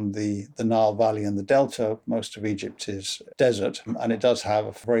 apart from the Nile Valley and the Delta, most of Egypt is desert, and it does have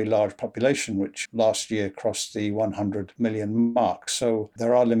a very large population, which last year crossed the 100 million mark. So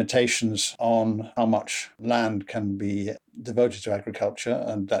there are limitations on how much land can be devoted to agriculture,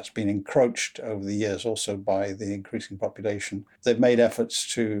 and that's been encroached over the years also by the increasing population. They've made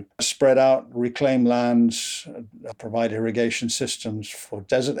efforts to spread out, reclaim lands, provide irrigation systems for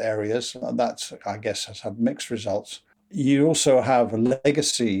desert areas. That, I guess, has had mixed results. You also have a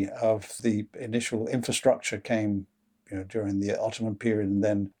legacy of the initial infrastructure came during the Ottoman period, and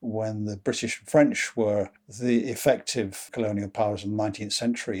then when the British and French were the effective colonial powers in the 19th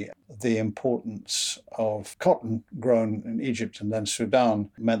century, the importance of cotton grown in Egypt and then Sudan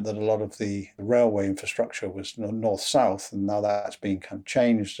meant that a lot of the railway infrastructure was north-south, and now that's being kind of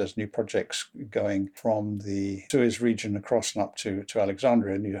changed. There's new projects going from the Suez region across and up to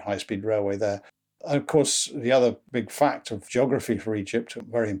Alexandria, a new high-speed railway there. And of course, the other big fact of geography for Egypt, a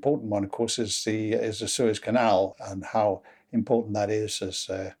very important one, of course, is the Suez Canal and how important that is as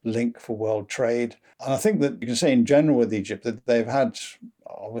a link for world trade. And I think that you can say in general with Egypt that they've had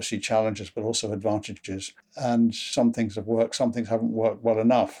obviously challenges, but also advantages. And some things have worked, some things haven't worked well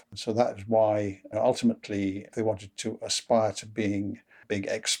enough. So that is why ultimately they wanted to aspire to being a big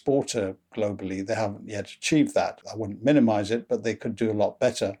exporter globally. They haven't yet achieved that. I wouldn't minimize it, but they could do a lot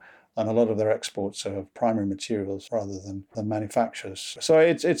better. And a lot of their exports are of primary materials rather than manufacturers. So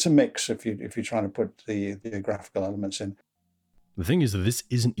it's a mix if you're trying to put the geographical elements in. The thing is that this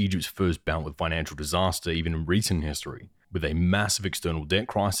isn't Egypt's first bout with financial disaster, even in recent history, with a massive external debt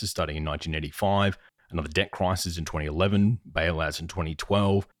crisis starting in 1985, another debt crisis in 2011, bailouts in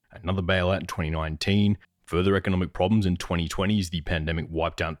 2012, another bailout in 2019, further economic problems in 2020 as the pandemic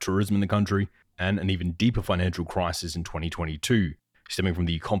wiped out tourism in the country, and an even deeper financial crisis in 2022. Stemming from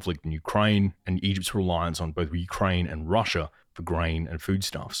the conflict in Ukraine and Egypt's reliance on both Ukraine and Russia for grain and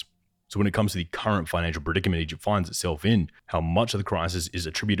foodstuffs. So when it comes to the current financial predicament Egypt finds itself in, how much of the crisis is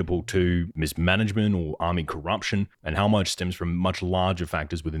attributable to mismanagement or army corruption, and how much stems from much larger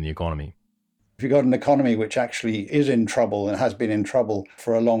factors within the economy? If you've got an economy which actually is in trouble and has been in trouble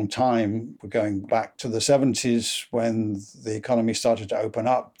for a long time, we're going back to the 70s when the economy started to open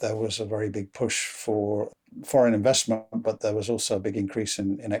up, there was a very big push for foreign investment, but there was also a big increase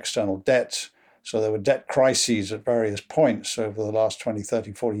in external debt. So there were debt crises at various points over the last 20,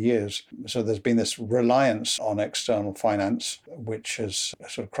 30, 40 years. So there's been this reliance on external finance, which is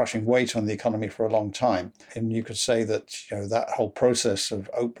sort of crushing weight on the economy for a long time. And you could say that that whole process of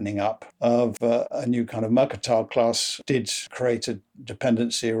opening up of a new kind of mercantile class did create a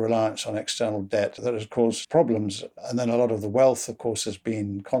dependency, a reliance on external debt that has caused problems. And then a lot of the wealth, of course, has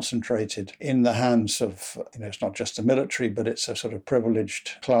been concentrated in the hands of, it's not just the military, but it's a sort of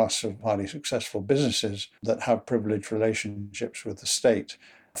privileged class of highly successful businesses that have privileged relationships with the state.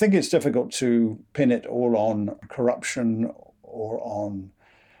 I think it's difficult to pin it all on corruption or on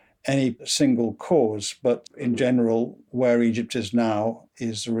any single cause, but in general, where Egypt is now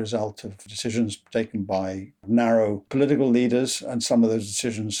is the result of decisions taken by narrow political leaders, and some of those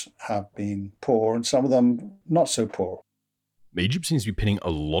decisions have been poor and some of them not so poor. Egypt seems to be pinning a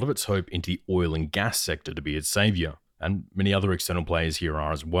lot of its hope into the oil and gas sector to be its savior, and many other external players here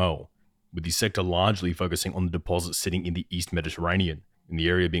are as well, with the sector largely focusing on the deposits sitting in the East Mediterranean, in the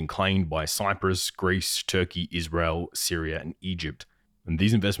area being claimed by Cyprus, Greece, Turkey, Israel, Syria, and Egypt. And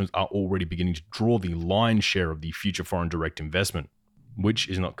these investments are already beginning to draw the lion's share of the future foreign direct investment, which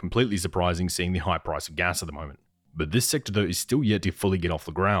is not completely surprising seeing the high price of gas at the moment. But this sector, though, is still yet to fully get off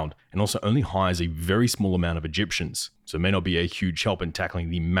the ground, and also only hires a very small amount of Egyptians, so it may not be a huge help in tackling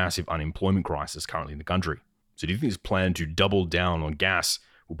the massive unemployment crisis currently in the country. So do you think this plan to double down on gas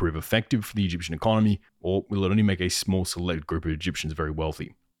will prove effective for the Egyptian economy, or will it only make a small select group of Egyptians very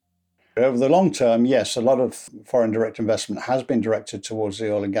wealthy? Over the long term, yes, a lot of foreign direct investment has been directed towards the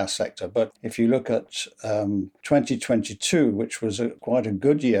oil and gas sector. But if you look at 2022, which was quite a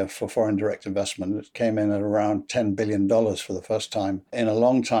good year for foreign direct investment, it came in at around $10 billion for the first time. In a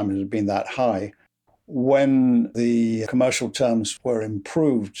long time, it had been that high. When the commercial terms were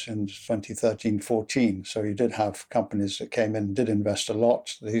improved in 2013-14, so you did have companies that came in and did invest a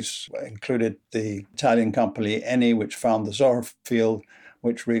lot. These included the Italian company Eni, which found the Zohr field,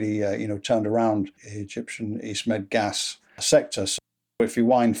 which really turned around the Egyptian East Med gas sector. So If you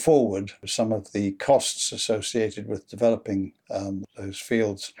wind forward, some of the costs associated with developing those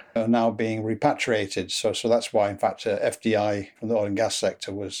fields are now being repatriated. So that's why, in fact, FDI from the oil and gas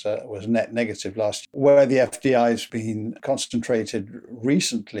sector was net negative last year. Where the FDI has been concentrated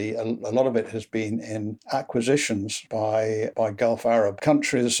recently, a lot of it has been in acquisitions by Gulf Arab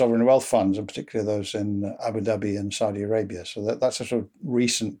countries, sovereign wealth funds, and particularly those in Abu Dhabi and Saudi Arabia. So that's a sort of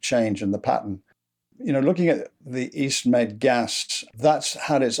recent change in the pattern. Looking at the East Med gas, that's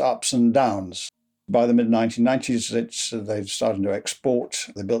had its ups and downs. By the mid-1990s, they've started to export.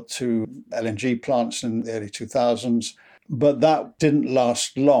 They built 2 LNG plants in the early 2000s, but that didn't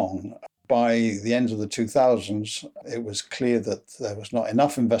last long. By the end of the 2000s, it was clear that there was not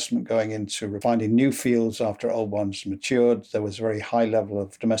enough investment going into finding new fields after old ones matured. There was a very high level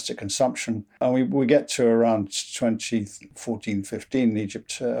of domestic consumption. And we get to around 2014-15 in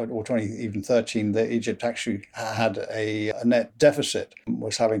Egypt, or 2013, that Egypt actually had a net deficit,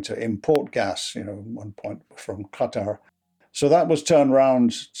 was having to import gas, at one point from Qatar. So that was turned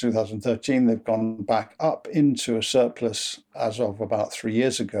around 2013. They've gone back up into a surplus as of about 3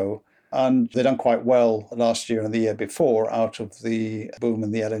 years ago. And they've done quite well last year and the year before out of the boom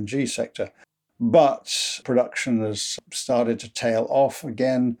in the LNG sector. But production has started to tail off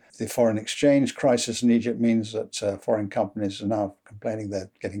again. The foreign exchange crisis in Egypt means that foreign companies are now complaining they're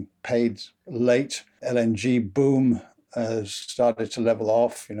getting paid late. LNG boom has started to level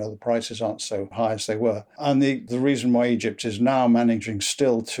off. The prices aren't so high as they were. And the reason why Egypt is now managing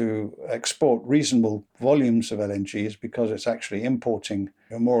still to export reasonable volumes of LNG is because it's actually importing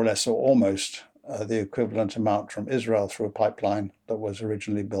more or less or almost the equivalent amount from Israel through a pipeline that was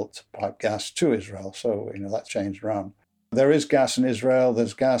originally built to pipe gas to Israel. So, that changed around. There is gas in Israel.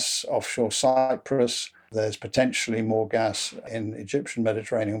 There's gas offshore Cyprus. There's potentially more gas in Egyptian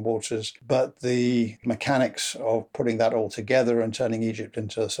Mediterranean waters, but the mechanics of putting that all together and turning Egypt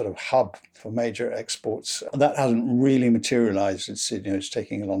into a sort of hub for major exports, that hasn't really materialized. It's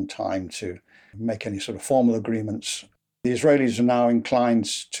taking a long time to make any sort of formal agreements. The Israelis are now inclined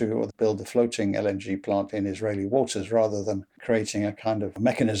to build a floating LNG plant in Israeli waters rather than creating a kind of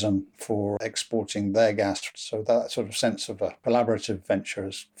mechanism for exporting their gas. So that sort of sense of a collaborative venture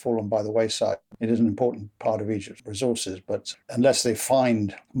has fallen by the wayside. It is an important part of Egypt's resources, but unless they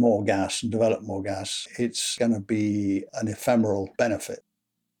find more gas and develop more gas, it's going to be an ephemeral benefit.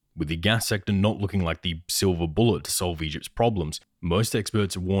 With the gas sector not looking like the silver bullet to solve Egypt's problems, most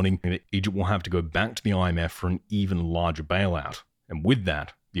experts are warning that Egypt will have to go back to the IMF for an even larger bailout. And with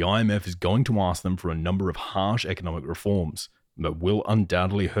that, the IMF is going to ask them for a number of harsh economic reforms that will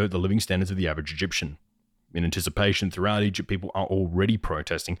undoubtedly hurt the living standards of the average Egyptian. In anticipation, throughout Egypt, people are already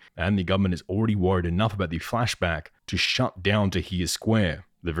protesting, and the government is already worried enough about the flashback to shut down Tahrir Square,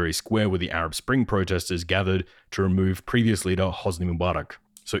 the very square where the Arab Spring protesters gathered to remove previous leader Hosni Mubarak.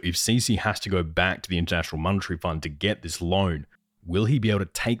 So if Sisi has to go back to the International Monetary Fund to get this loan, will he be able to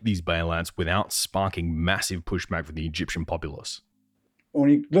take these bailouts without sparking massive pushback from the Egyptian populace?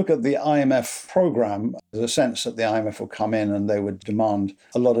 When you look at the IMF program, there's a sense that the IMF will come in and they would demand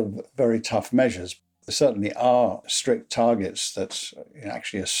a lot of very tough measures. There certainly are strict targets that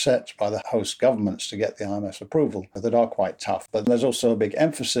actually are set by the host governments to get the IMF's approval that are quite tough. But there's also a big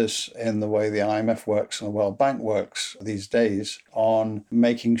emphasis in the way the IMF works and the World Bank works these days on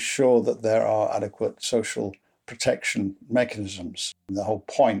making sure that there are adequate social protection mechanisms. The whole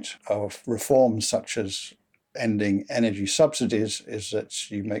point of reforms such as ending energy subsidies is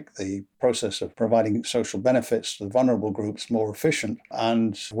that you make the process of providing social benefits to the vulnerable groups more efficient,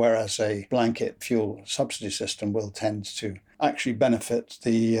 and whereas a blanket fuel subsidy system will tend to actually benefit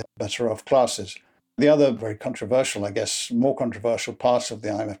the better off classes. The other very controversial, more controversial part of the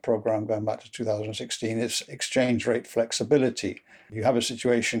IMF program going back to 2016 is exchange rate flexibility. You have a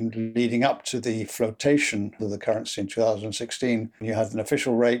situation leading up to the flotation of the currency in 2016. You had an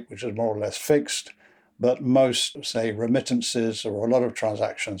official rate which is more or less fixed, but most, say, remittances or a lot of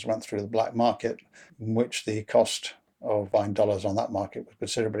transactions went through the black market, in which the cost of buying dollars on that market was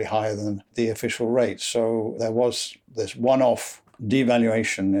considerably higher than the official rate. So there was this one-off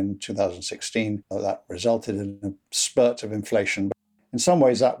devaluation in 2016 that resulted in a spurt of inflation. In some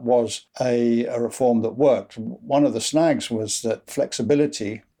ways, that was a reform that worked. One of the snags was that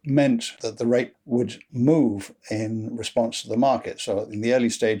flexibility meant that the rate would move in response to the market. So in the early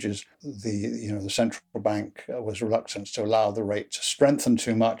stages, the central bank was reluctant to allow the rate to strengthen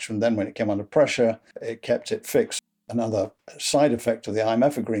too much, and then when it came under pressure, it kept it fixed. Another side effect of the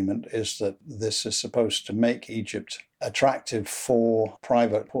IMF agreement is that this is supposed to make Egypt attractive for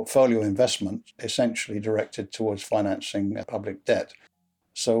private portfolio investment, essentially directed towards financing public debt.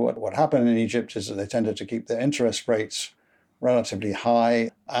 So what happened in Egypt is that they tended to keep their interest rates relatively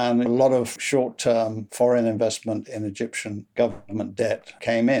high, and a lot of short-term foreign investment in Egyptian government debt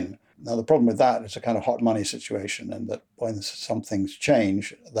came in. Now, the problem with that is a kind of hot money situation, and that when some things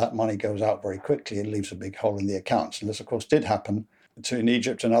change, that money goes out very quickly and leaves a big hole in the accounts. And this, of course, did happen in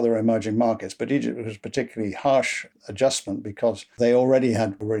Egypt and other emerging markets. But Egypt was a particularly harsh adjustment because they already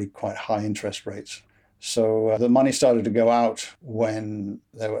had really quite high interest rates. So the money started to go out when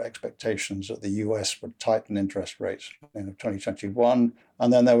there were expectations that the US would tighten interest rates in 2021.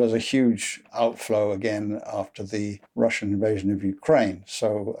 And then there was a huge outflow again after the Russian invasion of Ukraine.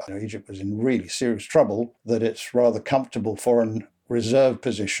 So Egypt was in really serious trouble that its rather comfortable foreign reserve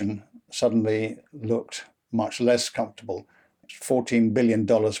position suddenly looked much less comfortable. $14 billion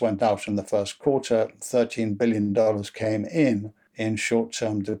went out in the first quarter, $13 billion came in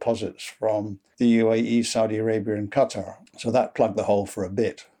short-term deposits from the UAE, Saudi Arabia, and Qatar. So that plugged the hole for a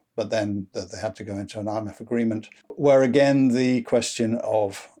bit. But then they had to go into an IMF agreement, where again the question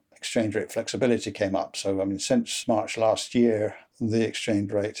of exchange rate flexibility came up. So, since March last year, the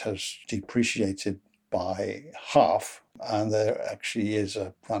exchange rate has depreciated by half, and there actually is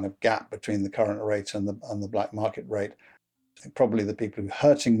a kind of gap between the current rate and the black market rate. I think probably the people who are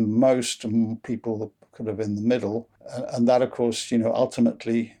hurting the most are people that could have in the middle. And that, of course,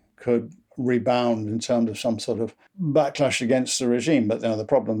 ultimately could rebound in terms of some sort of backlash against the regime. But the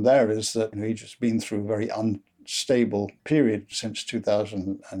problem there is that Egypt's been through a very unstable period since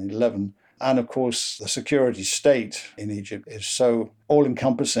 2011. And of course, the security state in Egypt is so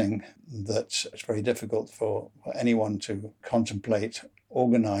all-encompassing that it's very difficult for anyone to contemplate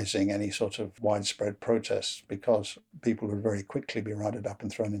organizing any sort of widespread protests because people would very quickly be rounded up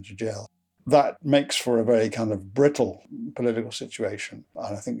and thrown into jail. That makes for a very kind of brittle political situation.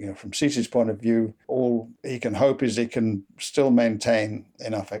 And I think, from Sisi's point of view, all he can hope is he can still maintain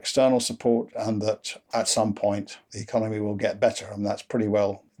enough external support and that at some point the economy will get better. And that's pretty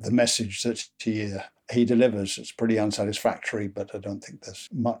well the message that he delivers. It's pretty unsatisfactory, but I don't think there's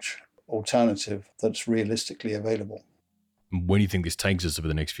much alternative that's realistically available. Where do you think this takes us over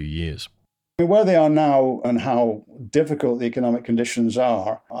the next few years? Where they are now and how difficult the economic conditions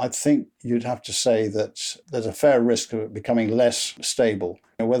are, I think you'd have to say that there's a fair risk of it becoming less stable.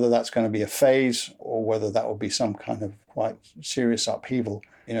 Whether that's going to be a phase or whether that will be some kind of quite serious upheaval,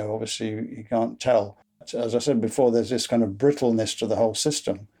 obviously you can't tell. As I said before, there's this kind of brittleness to the whole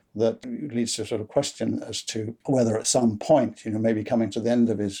system that leads to sort of question as to whether at some point, maybe coming to the end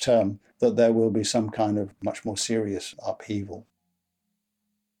of his term, that there will be some kind of much more serious upheaval.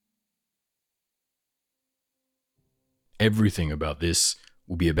 Everything about this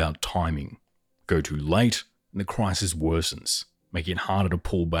will be about timing. Go too late and the crisis worsens, making it harder to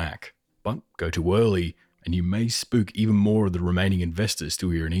pull back. But go too early and you may spook even more of the remaining investors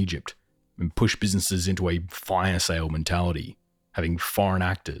still here in Egypt and push businesses into a fire sale mentality, having foreign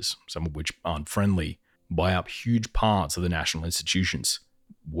actors, some of which aren't friendly, buy up huge parts of the national institutions.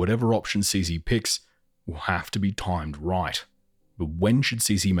 Whatever option Sisi picks will have to be timed right. But when should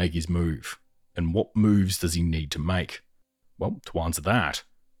Sisi make his move? And what moves does he need to make? Well, to answer that,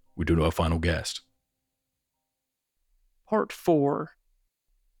 we do to our final guest. Part 4.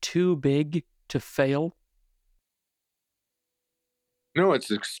 Too big to fail? No,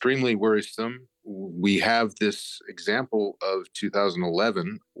 it's extremely worrisome. We have this example of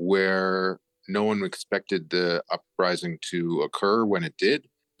 2011 where no one expected the uprising to occur when it did,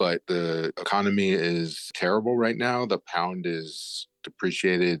 but the economy is terrible right now. The pound is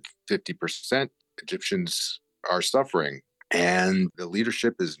depreciated 50%. Egyptians are suffering. And the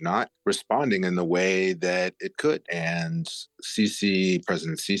leadership is not responding in the way that it could. And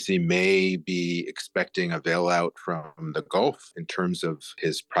President Sisi may be expecting a bailout from the Gulf in terms of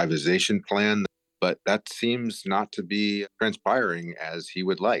his privatization plan. But that seems not to be transpiring as he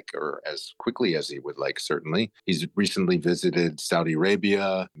would like, or as quickly as he would like, certainly. He's recently visited Saudi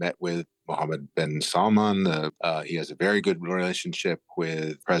Arabia, met with Mohammed bin Salman. He has a very good relationship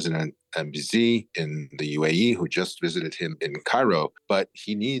with President Mbizi in the UAE, who just visited him in Cairo. But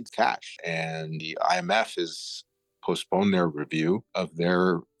he needs cash, and the IMF has postponed their review of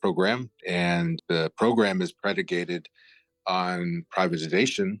their program, and the program is predicated on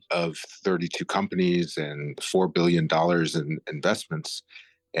privatization of 32 companies and $4 billion in investments.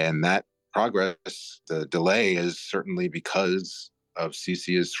 And that progress, the delay is certainly because of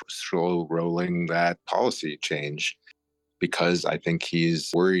Sisi is slow rolling that policy change, because I think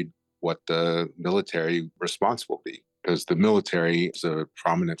he's worried what the military response will be, because the military is a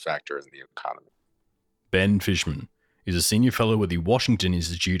prominent factor in the economy. Ben Fishman is a senior fellow at the Washington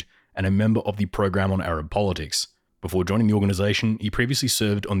Institute and a member of the Program on Arab Politics. Before joining the organization, he previously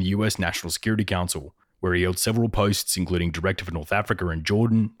served on the US National Security Council, where he held several posts including Director for North Africa and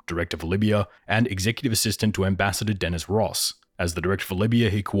Jordan, Director for Libya, and Executive Assistant to Ambassador Dennis Ross. As the Director for Libya,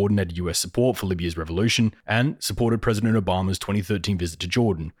 he coordinated US support for Libya's revolution and supported President Obama's 2013 visit to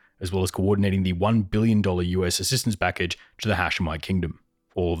Jordan, as well as coordinating the $1 billion US assistance package to the Hashemite Kingdom.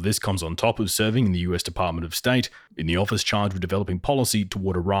 All of this comes on top of serving in the US Department of State, in the office charged with developing policy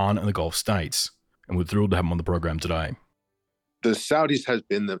toward Iran and the Gulf states. And we're thrilled to have him on the program today. The Saudis has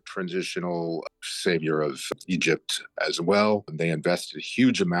been the traditional savior of Egypt as well. They invested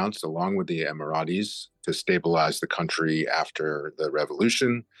huge amounts along with the Emiratis to stabilize the country after the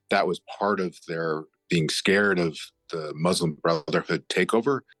revolution. That was part of their being scared of the Muslim Brotherhood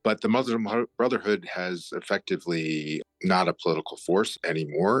takeover. But the Muslim Brotherhood has effectively not a political force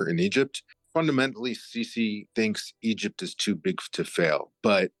anymore in Egypt. Fundamentally, Sisi thinks Egypt is too big to fail,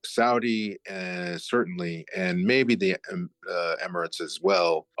 but Saudi certainly, and maybe the Emirates as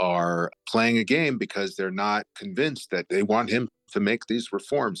well, are playing a game because they're not convinced that they want him to make these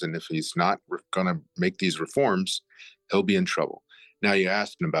reforms. And if he's not going to make these reforms, he'll be in trouble. Now, you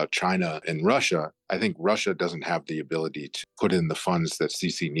asked about China and Russia. I think Russia doesn't have the ability to put in the funds that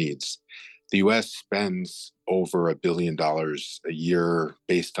Sisi needs. The U.S. spends over $1 billion a year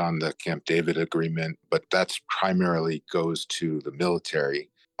based on the Camp David agreement, but that's primarily goes to the military.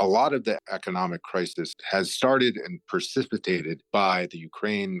 A lot of the economic crisis has started and precipitated by the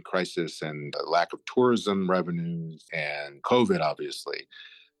Ukraine crisis and the lack of tourism revenues and COVID, obviously.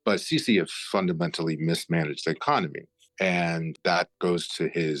 But Sisi has fundamentally mismanaged the economy. And that goes to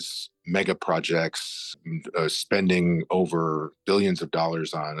his mega projects, spending over billions of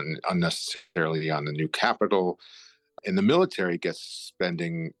dollars on unnecessarily on the new capital. And the military gets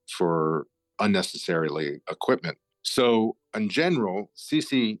spending for unnecessarily equipment. So in general,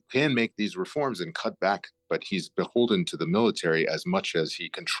 Sisi can make these reforms and cut back, but he's beholden to the military as much as he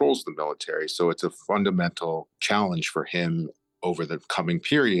controls the military. So it's a fundamental challenge for him over the coming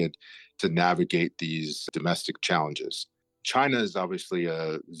period to navigate these domestic challenges. China is obviously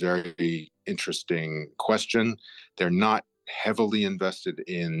a very interesting question. They're not heavily invested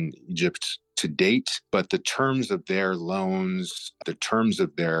in Egypt to date, but the terms of their loans, the terms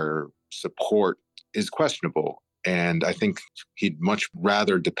of their support is questionable. And I think he'd much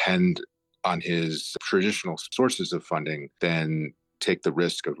rather depend on his traditional sources of funding than take the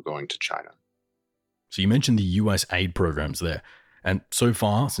risk of going to China. So you mentioned the US aid programs there. And so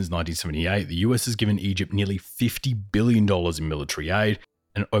far, since 1978, the US has given Egypt nearly $50 billion in military aid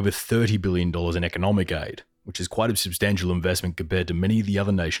and over $30 billion in economic aid, which is quite a substantial investment compared to many of the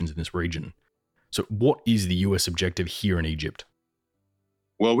other nations in this region. So what is the US objective here in Egypt?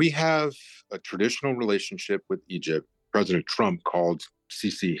 Well, we have a traditional relationship with Egypt. President Trump called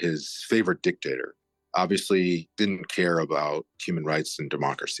Sisi his favorite dictator. Obviously didn't care about human rights and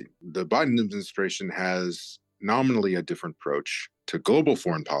democracy. The Biden administration has nominally a different approach to global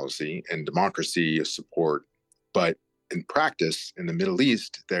foreign policy and democracy support, but in practice, in the Middle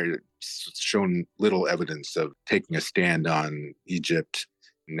East, they've shown little evidence of taking a stand on Egypt,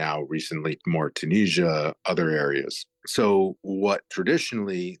 now recently more Tunisia, other areas. So what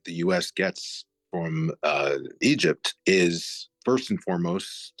traditionally the U.S. gets from Egypt is, first and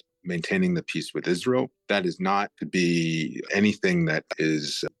foremost, maintaining the peace with Israel. That is not to be anything that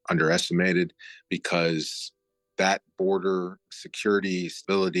is underestimated, because that border security,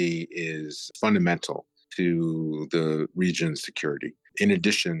 stability is fundamental to the region's security, in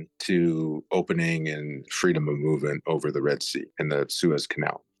addition to opening and freedom of movement over the Red Sea and the Suez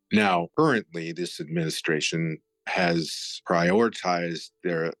Canal. Now, currently, this administration has prioritized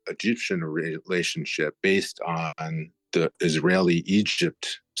their Egyptian relationship based on the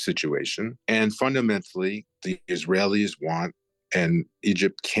Israeli-Egypt situation. And fundamentally, the Israelis want, and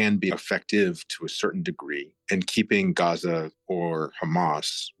Egypt can be effective to a certain degree in keeping Gaza or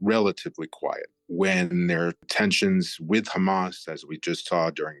Hamas relatively quiet. When there are tensions with Hamas, as we just saw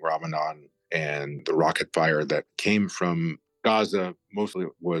during Ramadan, and the rocket fire that came from Gaza mostly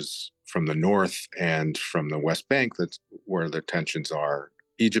was from the north and from the West Bank, that's where the tensions are.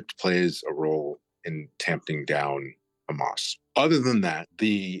 Egypt plays a role in tamping down Hamas. Other than that,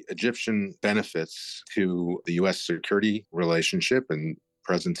 the Egyptian benefits to the U.S. security relationship and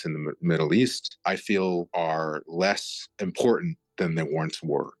presence in the Middle East, I feel, are less important than they once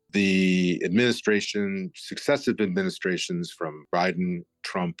were. The administration, successive administrations from Biden,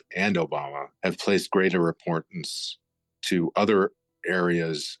 Trump, and Obama have placed greater importance to other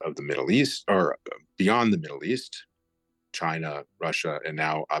areas of the Middle East, or beyond the Middle East, China, Russia, and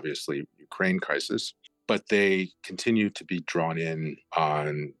now obviously Ukraine crisis. But they continue to be drawn in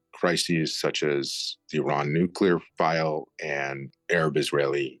on crises such as the Iran nuclear file and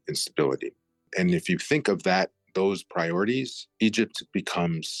Arab-Israeli instability. And if you think of that, those priorities, Egypt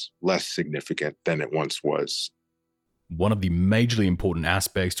becomes less significant than it once was. One of the majorly important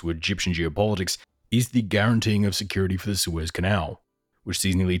aspects to Egyptian geopolitics is the guaranteeing of security for the Suez Canal, which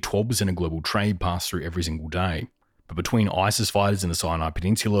sees nearly 12% of global trade pass through every single day. But between ISIS fighters in the Sinai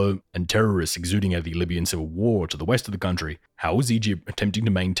Peninsula and terrorists exuding out of the Libyan civil war to the west of the country, how is Egypt attempting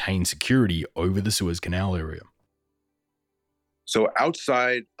to maintain security over the Suez Canal area? So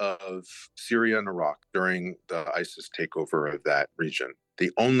outside of Syria and Iraq during the ISIS takeover of that region,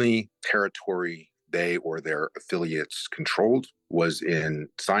 the only territory they or their affiliates controlled was in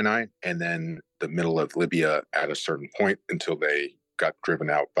Sinai and then the middle of Libya at a certain point until they got driven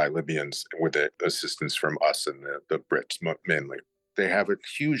out by Libyans with the assistance from us and the Brits mainly. They have a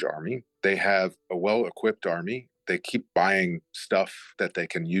huge army. They have a well-equipped army. They keep buying stuff that they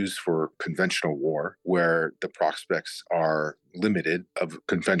can use for conventional war, where the prospects are limited of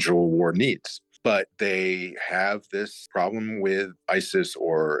conventional war needs. But they have this problem with ISIS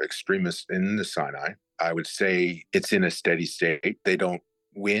or extremists in the Sinai. I would say it's in a steady state. They don't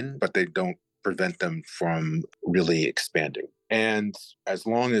win, but they don't prevent them from really expanding. And as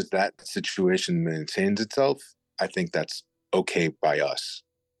long as that situation maintains itself, I think that's okay by us.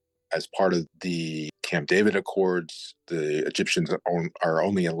 As part of the Camp David Accords, the Egyptians are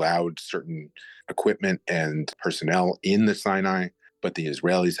only allowed certain equipment and personnel in the Sinai, but the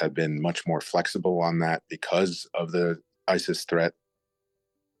Israelis have been much more flexible on that because of the ISIS threat.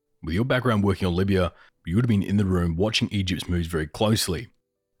 With your background working on Libya, you would have been in the room watching Egypt's moves very closely.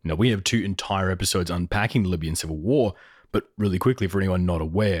 Now, we have 2 entire episodes unpacking the Libyan civil war, but really quickly for anyone not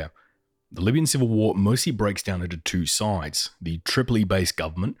aware, the Libyan civil war mostly breaks down into 2 sides: the Tripoli-based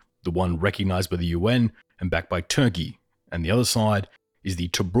government, the one recognized by the UN and backed by Turkey, and the other side is the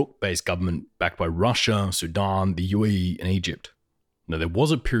Tobruk-based government backed by Russia, Sudan, the UAE, and Egypt. Now, there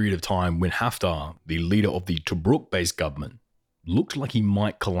was a period of time when Haftar, the leader of the Tobruk-based government, looked like he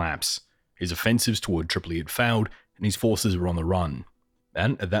might collapse. His offensives toward Tripoli had failed, and his forces were on the run.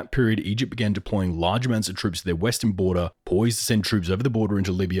 And at that period, Egypt began deploying large amounts of troops to their western border, poised to send troops over the border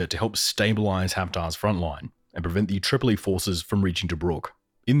into Libya to help stabilize Haftar's front line and prevent the Tripoli forces from reaching Tobruk.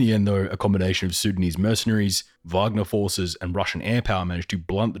 In the end, though, a combination of Sudanese mercenaries, Wagner forces, and Russian air power managed to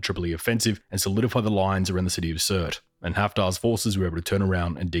blunt the Tripoli offensive and solidify the lines around the city of Sirte, and Haftar's forces were able to turn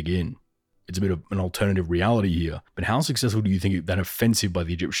around and dig in. It's a bit of an alternative reality here, but how successful do you think that offensive by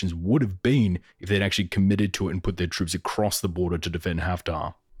the Egyptians would have been if they'd actually committed to it and put their troops across the border to defend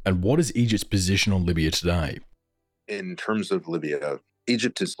Haftar? And what is Egypt's position on Libya today? In terms of Libya,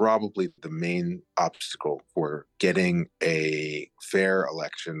 Egypt is probably the main obstacle for getting a fair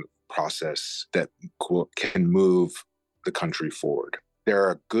election process that can move the country forward. There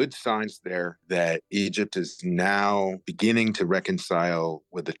are good signs there that Egypt is now beginning to reconcile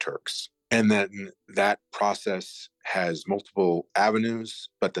with the Turks. And then that process has multiple avenues,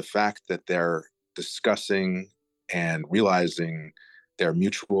 but the fact that they're discussing and realizing their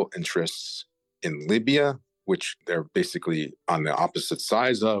mutual interests in Libya, which they're basically on the opposite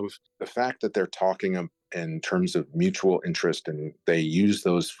sides of, the fact that they're talking in terms of mutual interest and they use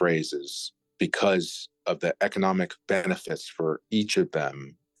those phrases because of the economic benefits for each of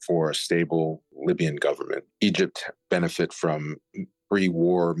them for a stable Libyan government. Egypt benefit from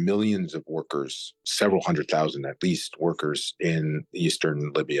pre-war millions of workers, several 100,000 at least workers in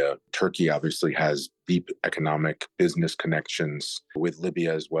eastern Libya. Turkey obviously has deep economic business connections with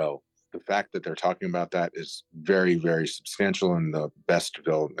Libya as well. The fact that they're talking about that is very, very substantial and the best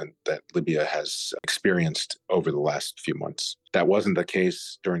development that Libya has experienced over the last few months. That wasn't the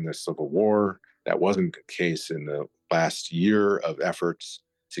case during the civil war. That wasn't the case in the last year of efforts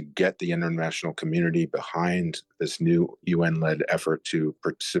to get the international community behind this new UN-led effort to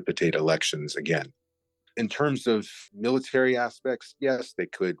precipitate elections again. In terms of military aspects, yes, they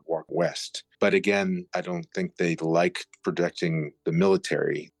could walk west. But again, I don't think they like protecting the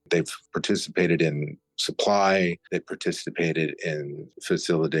military. They've participated in supply. They participated in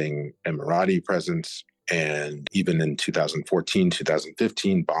facilitating Emirati presence. And even in 2014,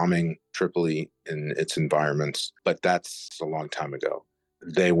 2015, bombing Tripoli in its environments. But that's a long time ago.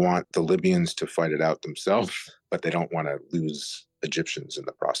 They want the Libyans to fight it out themselves, but they don't want to lose Egyptians in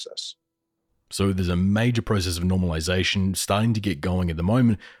the process. So there's a major process of normalization starting to get going at the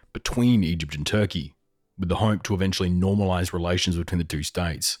moment between Egypt and Turkey, with the hope to eventually normalize relations between the 2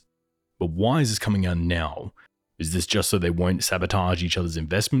 states. But why is this coming out now? Is this just so they won't sabotage each other's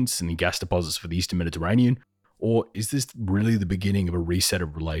investments in the gas deposits for the Eastern Mediterranean? Or is this really the beginning of a reset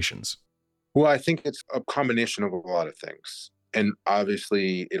of relations? Well, I think it's a combination of a lot of things. And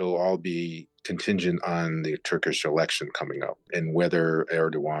obviously, it'll all be contingent on the Turkish election coming up and whether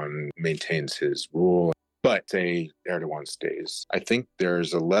Erdogan maintains his rule. But say Erdogan stays, I think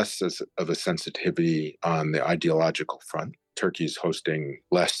there's a less of a sensitivity on the ideological front. Turkey's hosting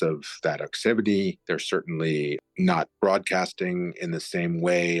less of that activity. They're certainly not broadcasting in the same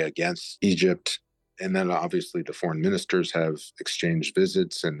way against Egypt. And then obviously the foreign ministers have exchanged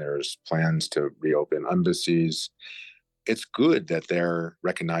visits and there's plans to reopen embassies. It's good that they're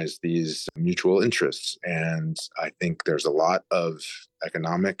recognize these mutual interests. And I think there's a lot of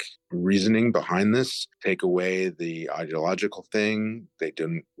economic reasoning behind this. Take away the ideological thing. They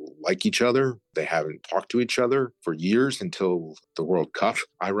didn't like each other. They haven't talked to each other for years until the World Cup,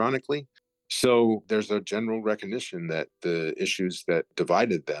 ironically. So there's a general recognition that the issues that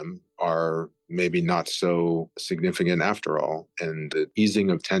divided them are maybe not so significant after all. And the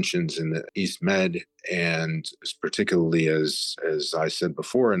easing of tensions in the East Med, and particularly as I said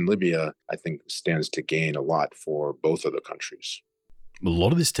before in Libya, I think stands to gain a lot for both of the countries. A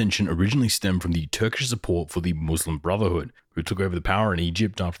lot of this tension originally stemmed from the Turkish support for the Muslim Brotherhood, who took over the power in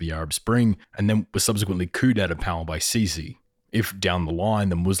Egypt after the Arab Spring and then was subsequently couped out of power by Sisi. If down the line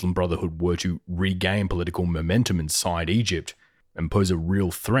the Muslim Brotherhood were to regain political momentum inside Egypt and pose a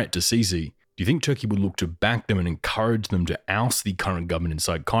real threat to Sisi, do you think Turkey would look to back them and encourage them to oust the current government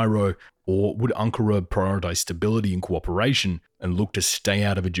inside Cairo, or would Ankara prioritize stability and cooperation and look to stay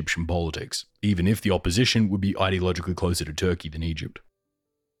out of Egyptian politics, even if the opposition would be ideologically closer to Turkey than Egypt?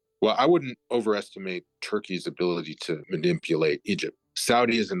 Well, I wouldn't overestimate Turkey's ability to manipulate Egypt.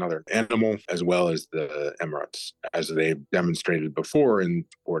 Saudi is another animal, as well as the Emirates, as they demonstrated before in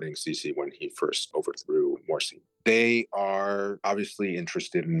supporting Sisi when he first overthrew Morsi. They are obviously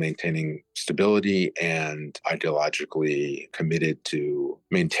interested in maintaining stability and ideologically committed to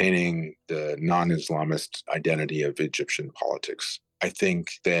maintaining the non-Islamist identity of Egyptian politics. I think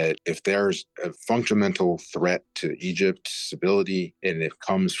that if there's a fundamental threat to Egypt's stability and it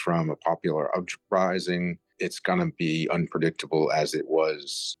comes from a popular uprising, it's going to be unpredictable as it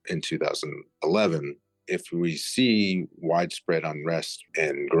was in 2011. If we see widespread unrest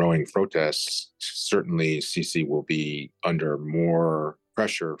and growing protests, certainly Sisi will be under more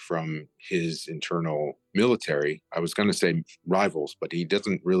pressure from his internal military. I was going to say rivals, but he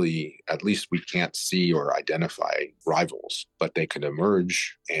doesn't really, at least we can't see or identify rivals, but they could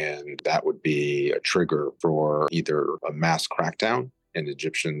emerge, and that would be a trigger for either a mass crackdown. And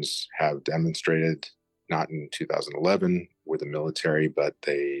Egyptians have demonstrated, not in 2011 with the military, but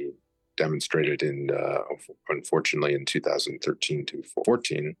they demonstrated unfortunately in 2013 to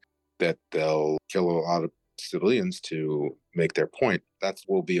 14, that they'll kill a lot of civilians to make their point. That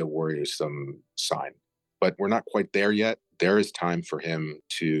will be a worrisome sign. But we're not quite there yet. There is time for him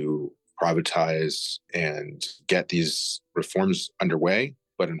to privatize and get these reforms underway,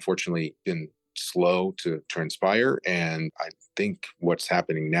 but unfortunately been slow to transpire. And I think what's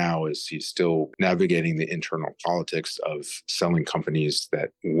happening now is he's still navigating the internal politics of selling companies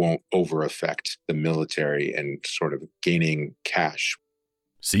that won't over affect the military and sort of gaining cash.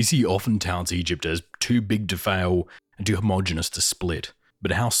 Sisi often touts Egypt as too big to fail and too homogenous to split.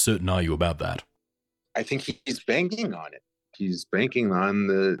 But how certain are you about that? I think he's banking on it. He's banking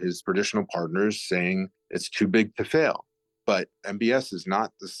on his traditional partners saying it's too big to fail. But MBS is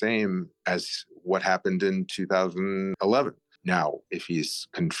not the same as what happened in 2011. Now, if he's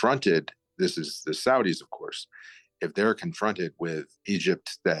confronted, this is the Saudis, of course, if they're confronted with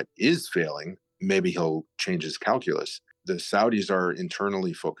Egypt that is failing, maybe he'll change his calculus. The Saudis are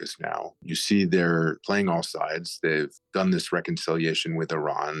internally focused now. You see they're playing all sides. They've done this reconciliation with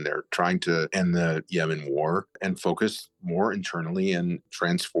Iran. They're trying to end the Yemen war and focus more internally and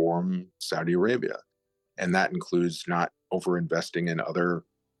transform Saudi Arabia. And that includes not overinvesting in other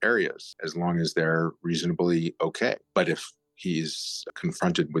areas, as long as they're reasonably okay. But if he's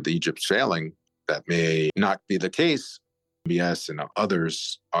confronted with Egypt failing, that may not be the case. MBS and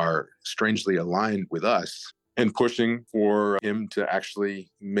others are strangely aligned with us and pushing for him to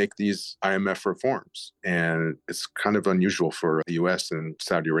actually make these IMF reforms. And it's kind of unusual for the US and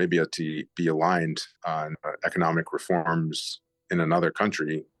Saudi Arabia to be aligned on economic reforms in another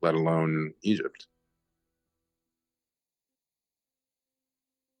country, let alone Egypt.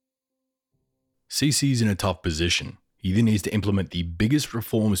 Sisi's in a tough position. He either needs to implement the biggest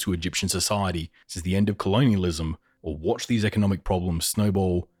reforms to Egyptian society since the end of colonialism, or watch these economic problems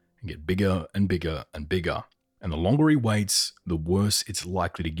snowball and get bigger and bigger and bigger. And the longer he waits, the worse it's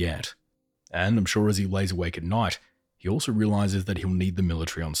likely to get. And I'm sure as he lays awake at night, he also realizes that he'll need the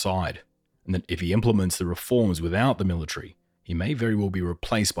military on side, and that if he implements the reforms without the military, he may very well be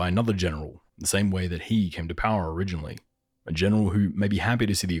replaced by another general, the same way that he came to power originally. a general who may be happy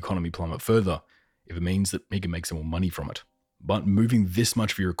to see the economy plummet further if it means that he can make some more money from it. But moving this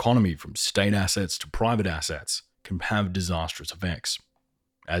much of your economy from state assets to private assets can have disastrous effects.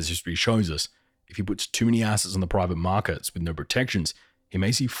 As history shows us, if he puts too many assets on the private markets with no protections, he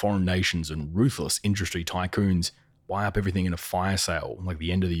may see foreign nations and ruthless industry tycoons buy up everything in a fire sale like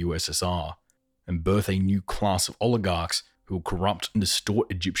the end of the USSR and birth a new class of oligarchs who will corrupt and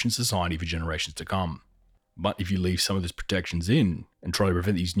distort Egyptian society for generations to come. But if you leave some of these protections in and try to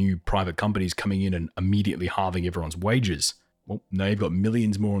prevent these new private companies coming in and immediately halving everyone's wages, well, now you've got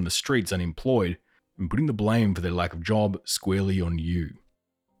millions more on the streets unemployed and putting the blame for their lack of job squarely on you.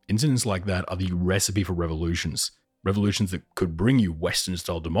 Incidents like that are the recipe for revolutions. Revolutions that could bring you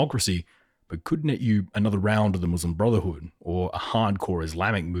Western-style democracy, but could net you another round of the Muslim Brotherhood or a hardcore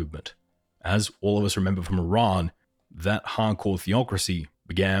Islamic movement. As all of us remember from Iran, that hardcore theocracy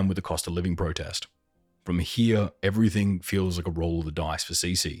began with the cost of living protest. From here, everything feels like a roll of the dice for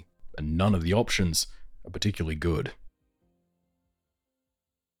Sisi, and none of the options are particularly good.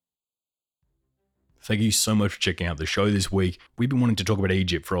 Thank you so much for checking out the show this week. We've been wanting to talk about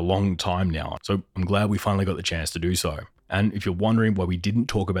Egypt for a long time now, so I'm glad we finally got the chance to do so. And if you're wondering why we didn't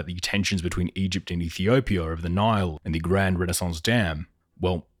talk about the tensions between Egypt and Ethiopia over the Nile and the Grand Renaissance Dam,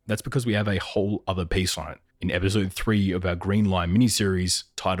 well, that's because we have a whole other piece on it in episode 3 of our Green Line miniseries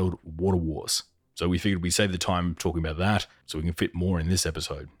titled Water Wars. So we figured we'd save the time talking about that so we can fit more in this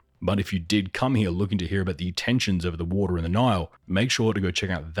episode. But if you did come here looking to hear about the tensions over the water in the Nile, make sure to go check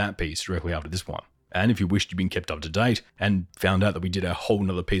out that piece directly after this one. And if you wished you'd been kept up to date and found out that we did a whole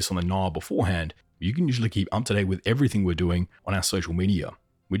nother piece on the Nile beforehand, you can usually keep up to date with everything we're doing on our social media,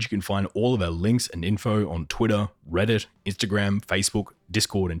 which you can find all of our links and info on Twitter, Reddit, Instagram, Facebook,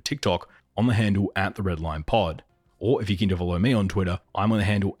 Discord, and TikTok on the handle @TheRedLinePod. Or if you can follow me on Twitter, I'm on the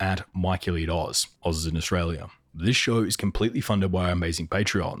handle @MikeElliotOz. Oz is in Australia. This show is completely funded by our amazing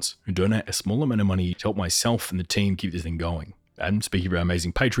Patreons, who donate a small amount of money to help myself and the team keep this thing going. And speaking of our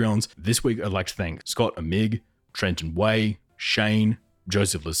amazing Patreons, this week I'd like to thank Scott Amig, Trenton Way, Shane,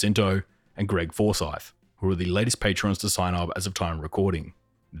 Joseph Lacinto, and Greg Forsyth, who are the latest patrons to sign up as of time of recording.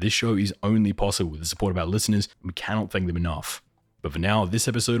 This show is only possible with the support of our listeners, and we cannot thank them enough. But for now, this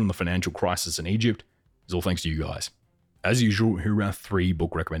episode on the financial crisis in Egypt is all thanks to you guys. As usual, here are our 3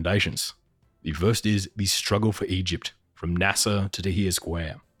 book recommendations. The first is The Struggle for Egypt, From Nasser to Tahrir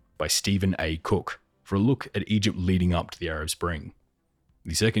Square, by Stephen A. Cook, for a look at Egypt leading up to the Arab Spring.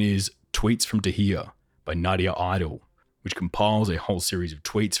 The second is Tweets from Tahrir, by Nadia Idle, which compiles a whole series of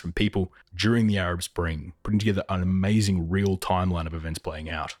tweets from people during the Arab Spring, putting together an amazing real timeline of events playing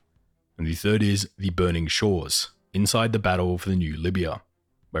out. And the third is The Burning Shores, Inside the Battle for the New Libya,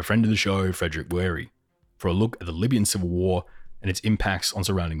 by friend of the show, Frederick Wary, for a look at the Libyan civil war and its impacts on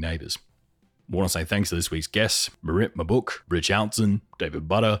surrounding neighbours. I want to say thanks to this week's guests, Marit Mabuk, Rich Alton, David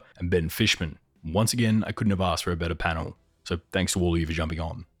Butter, and Ben Fishman. Once again, I couldn't have asked for a better panel, so thanks to all of you for jumping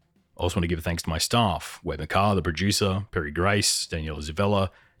on. I also want to give thanks to my staff, Wade McCarr, the producer, Perry Grace, Daniela Zavella,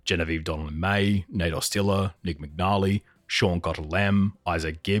 Genevieve Donald-May, Nate Ostilla, Nick McNally, Sean Cottle-Lem,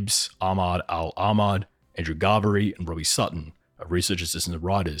 Isaac Gibbs, Ahmad Al-Ahmad, Andrew Garvery, and Robbie Sutton, our research assistant and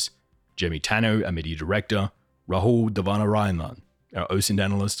writers, Jamie Tano, our media director, Rahul Devanarayanan, our OSINT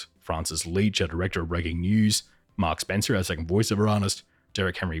analyst, Francis Leach, our director of breaking news, Mark Spencer, our second voiceover artist,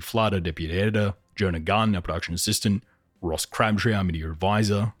 Derek Henry Flood, our deputy editor, Jonah Gunn, our production assistant, Ross Crabtree, our media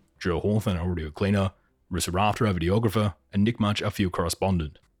advisor, Joe Hawthorne, our audio cleaner, Marissa Rafter, our videographer, and Nick Much, our field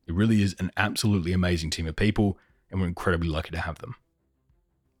correspondent. It really is an absolutely amazing team of people, and we're incredibly lucky to have them.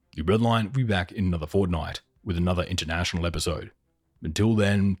 The Red Line will be back in another fortnight with another international episode. Until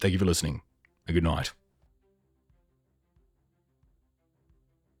then, thank you for listening, and good night.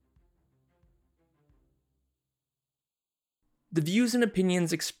 The views and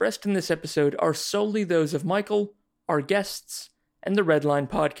opinions expressed in this episode are solely those of Michael, our guests, and the Red Line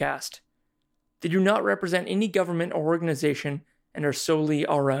podcast. They do not represent any government or organization and are solely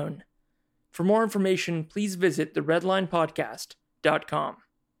our own. For more information, please visit theredlinepodcast.com.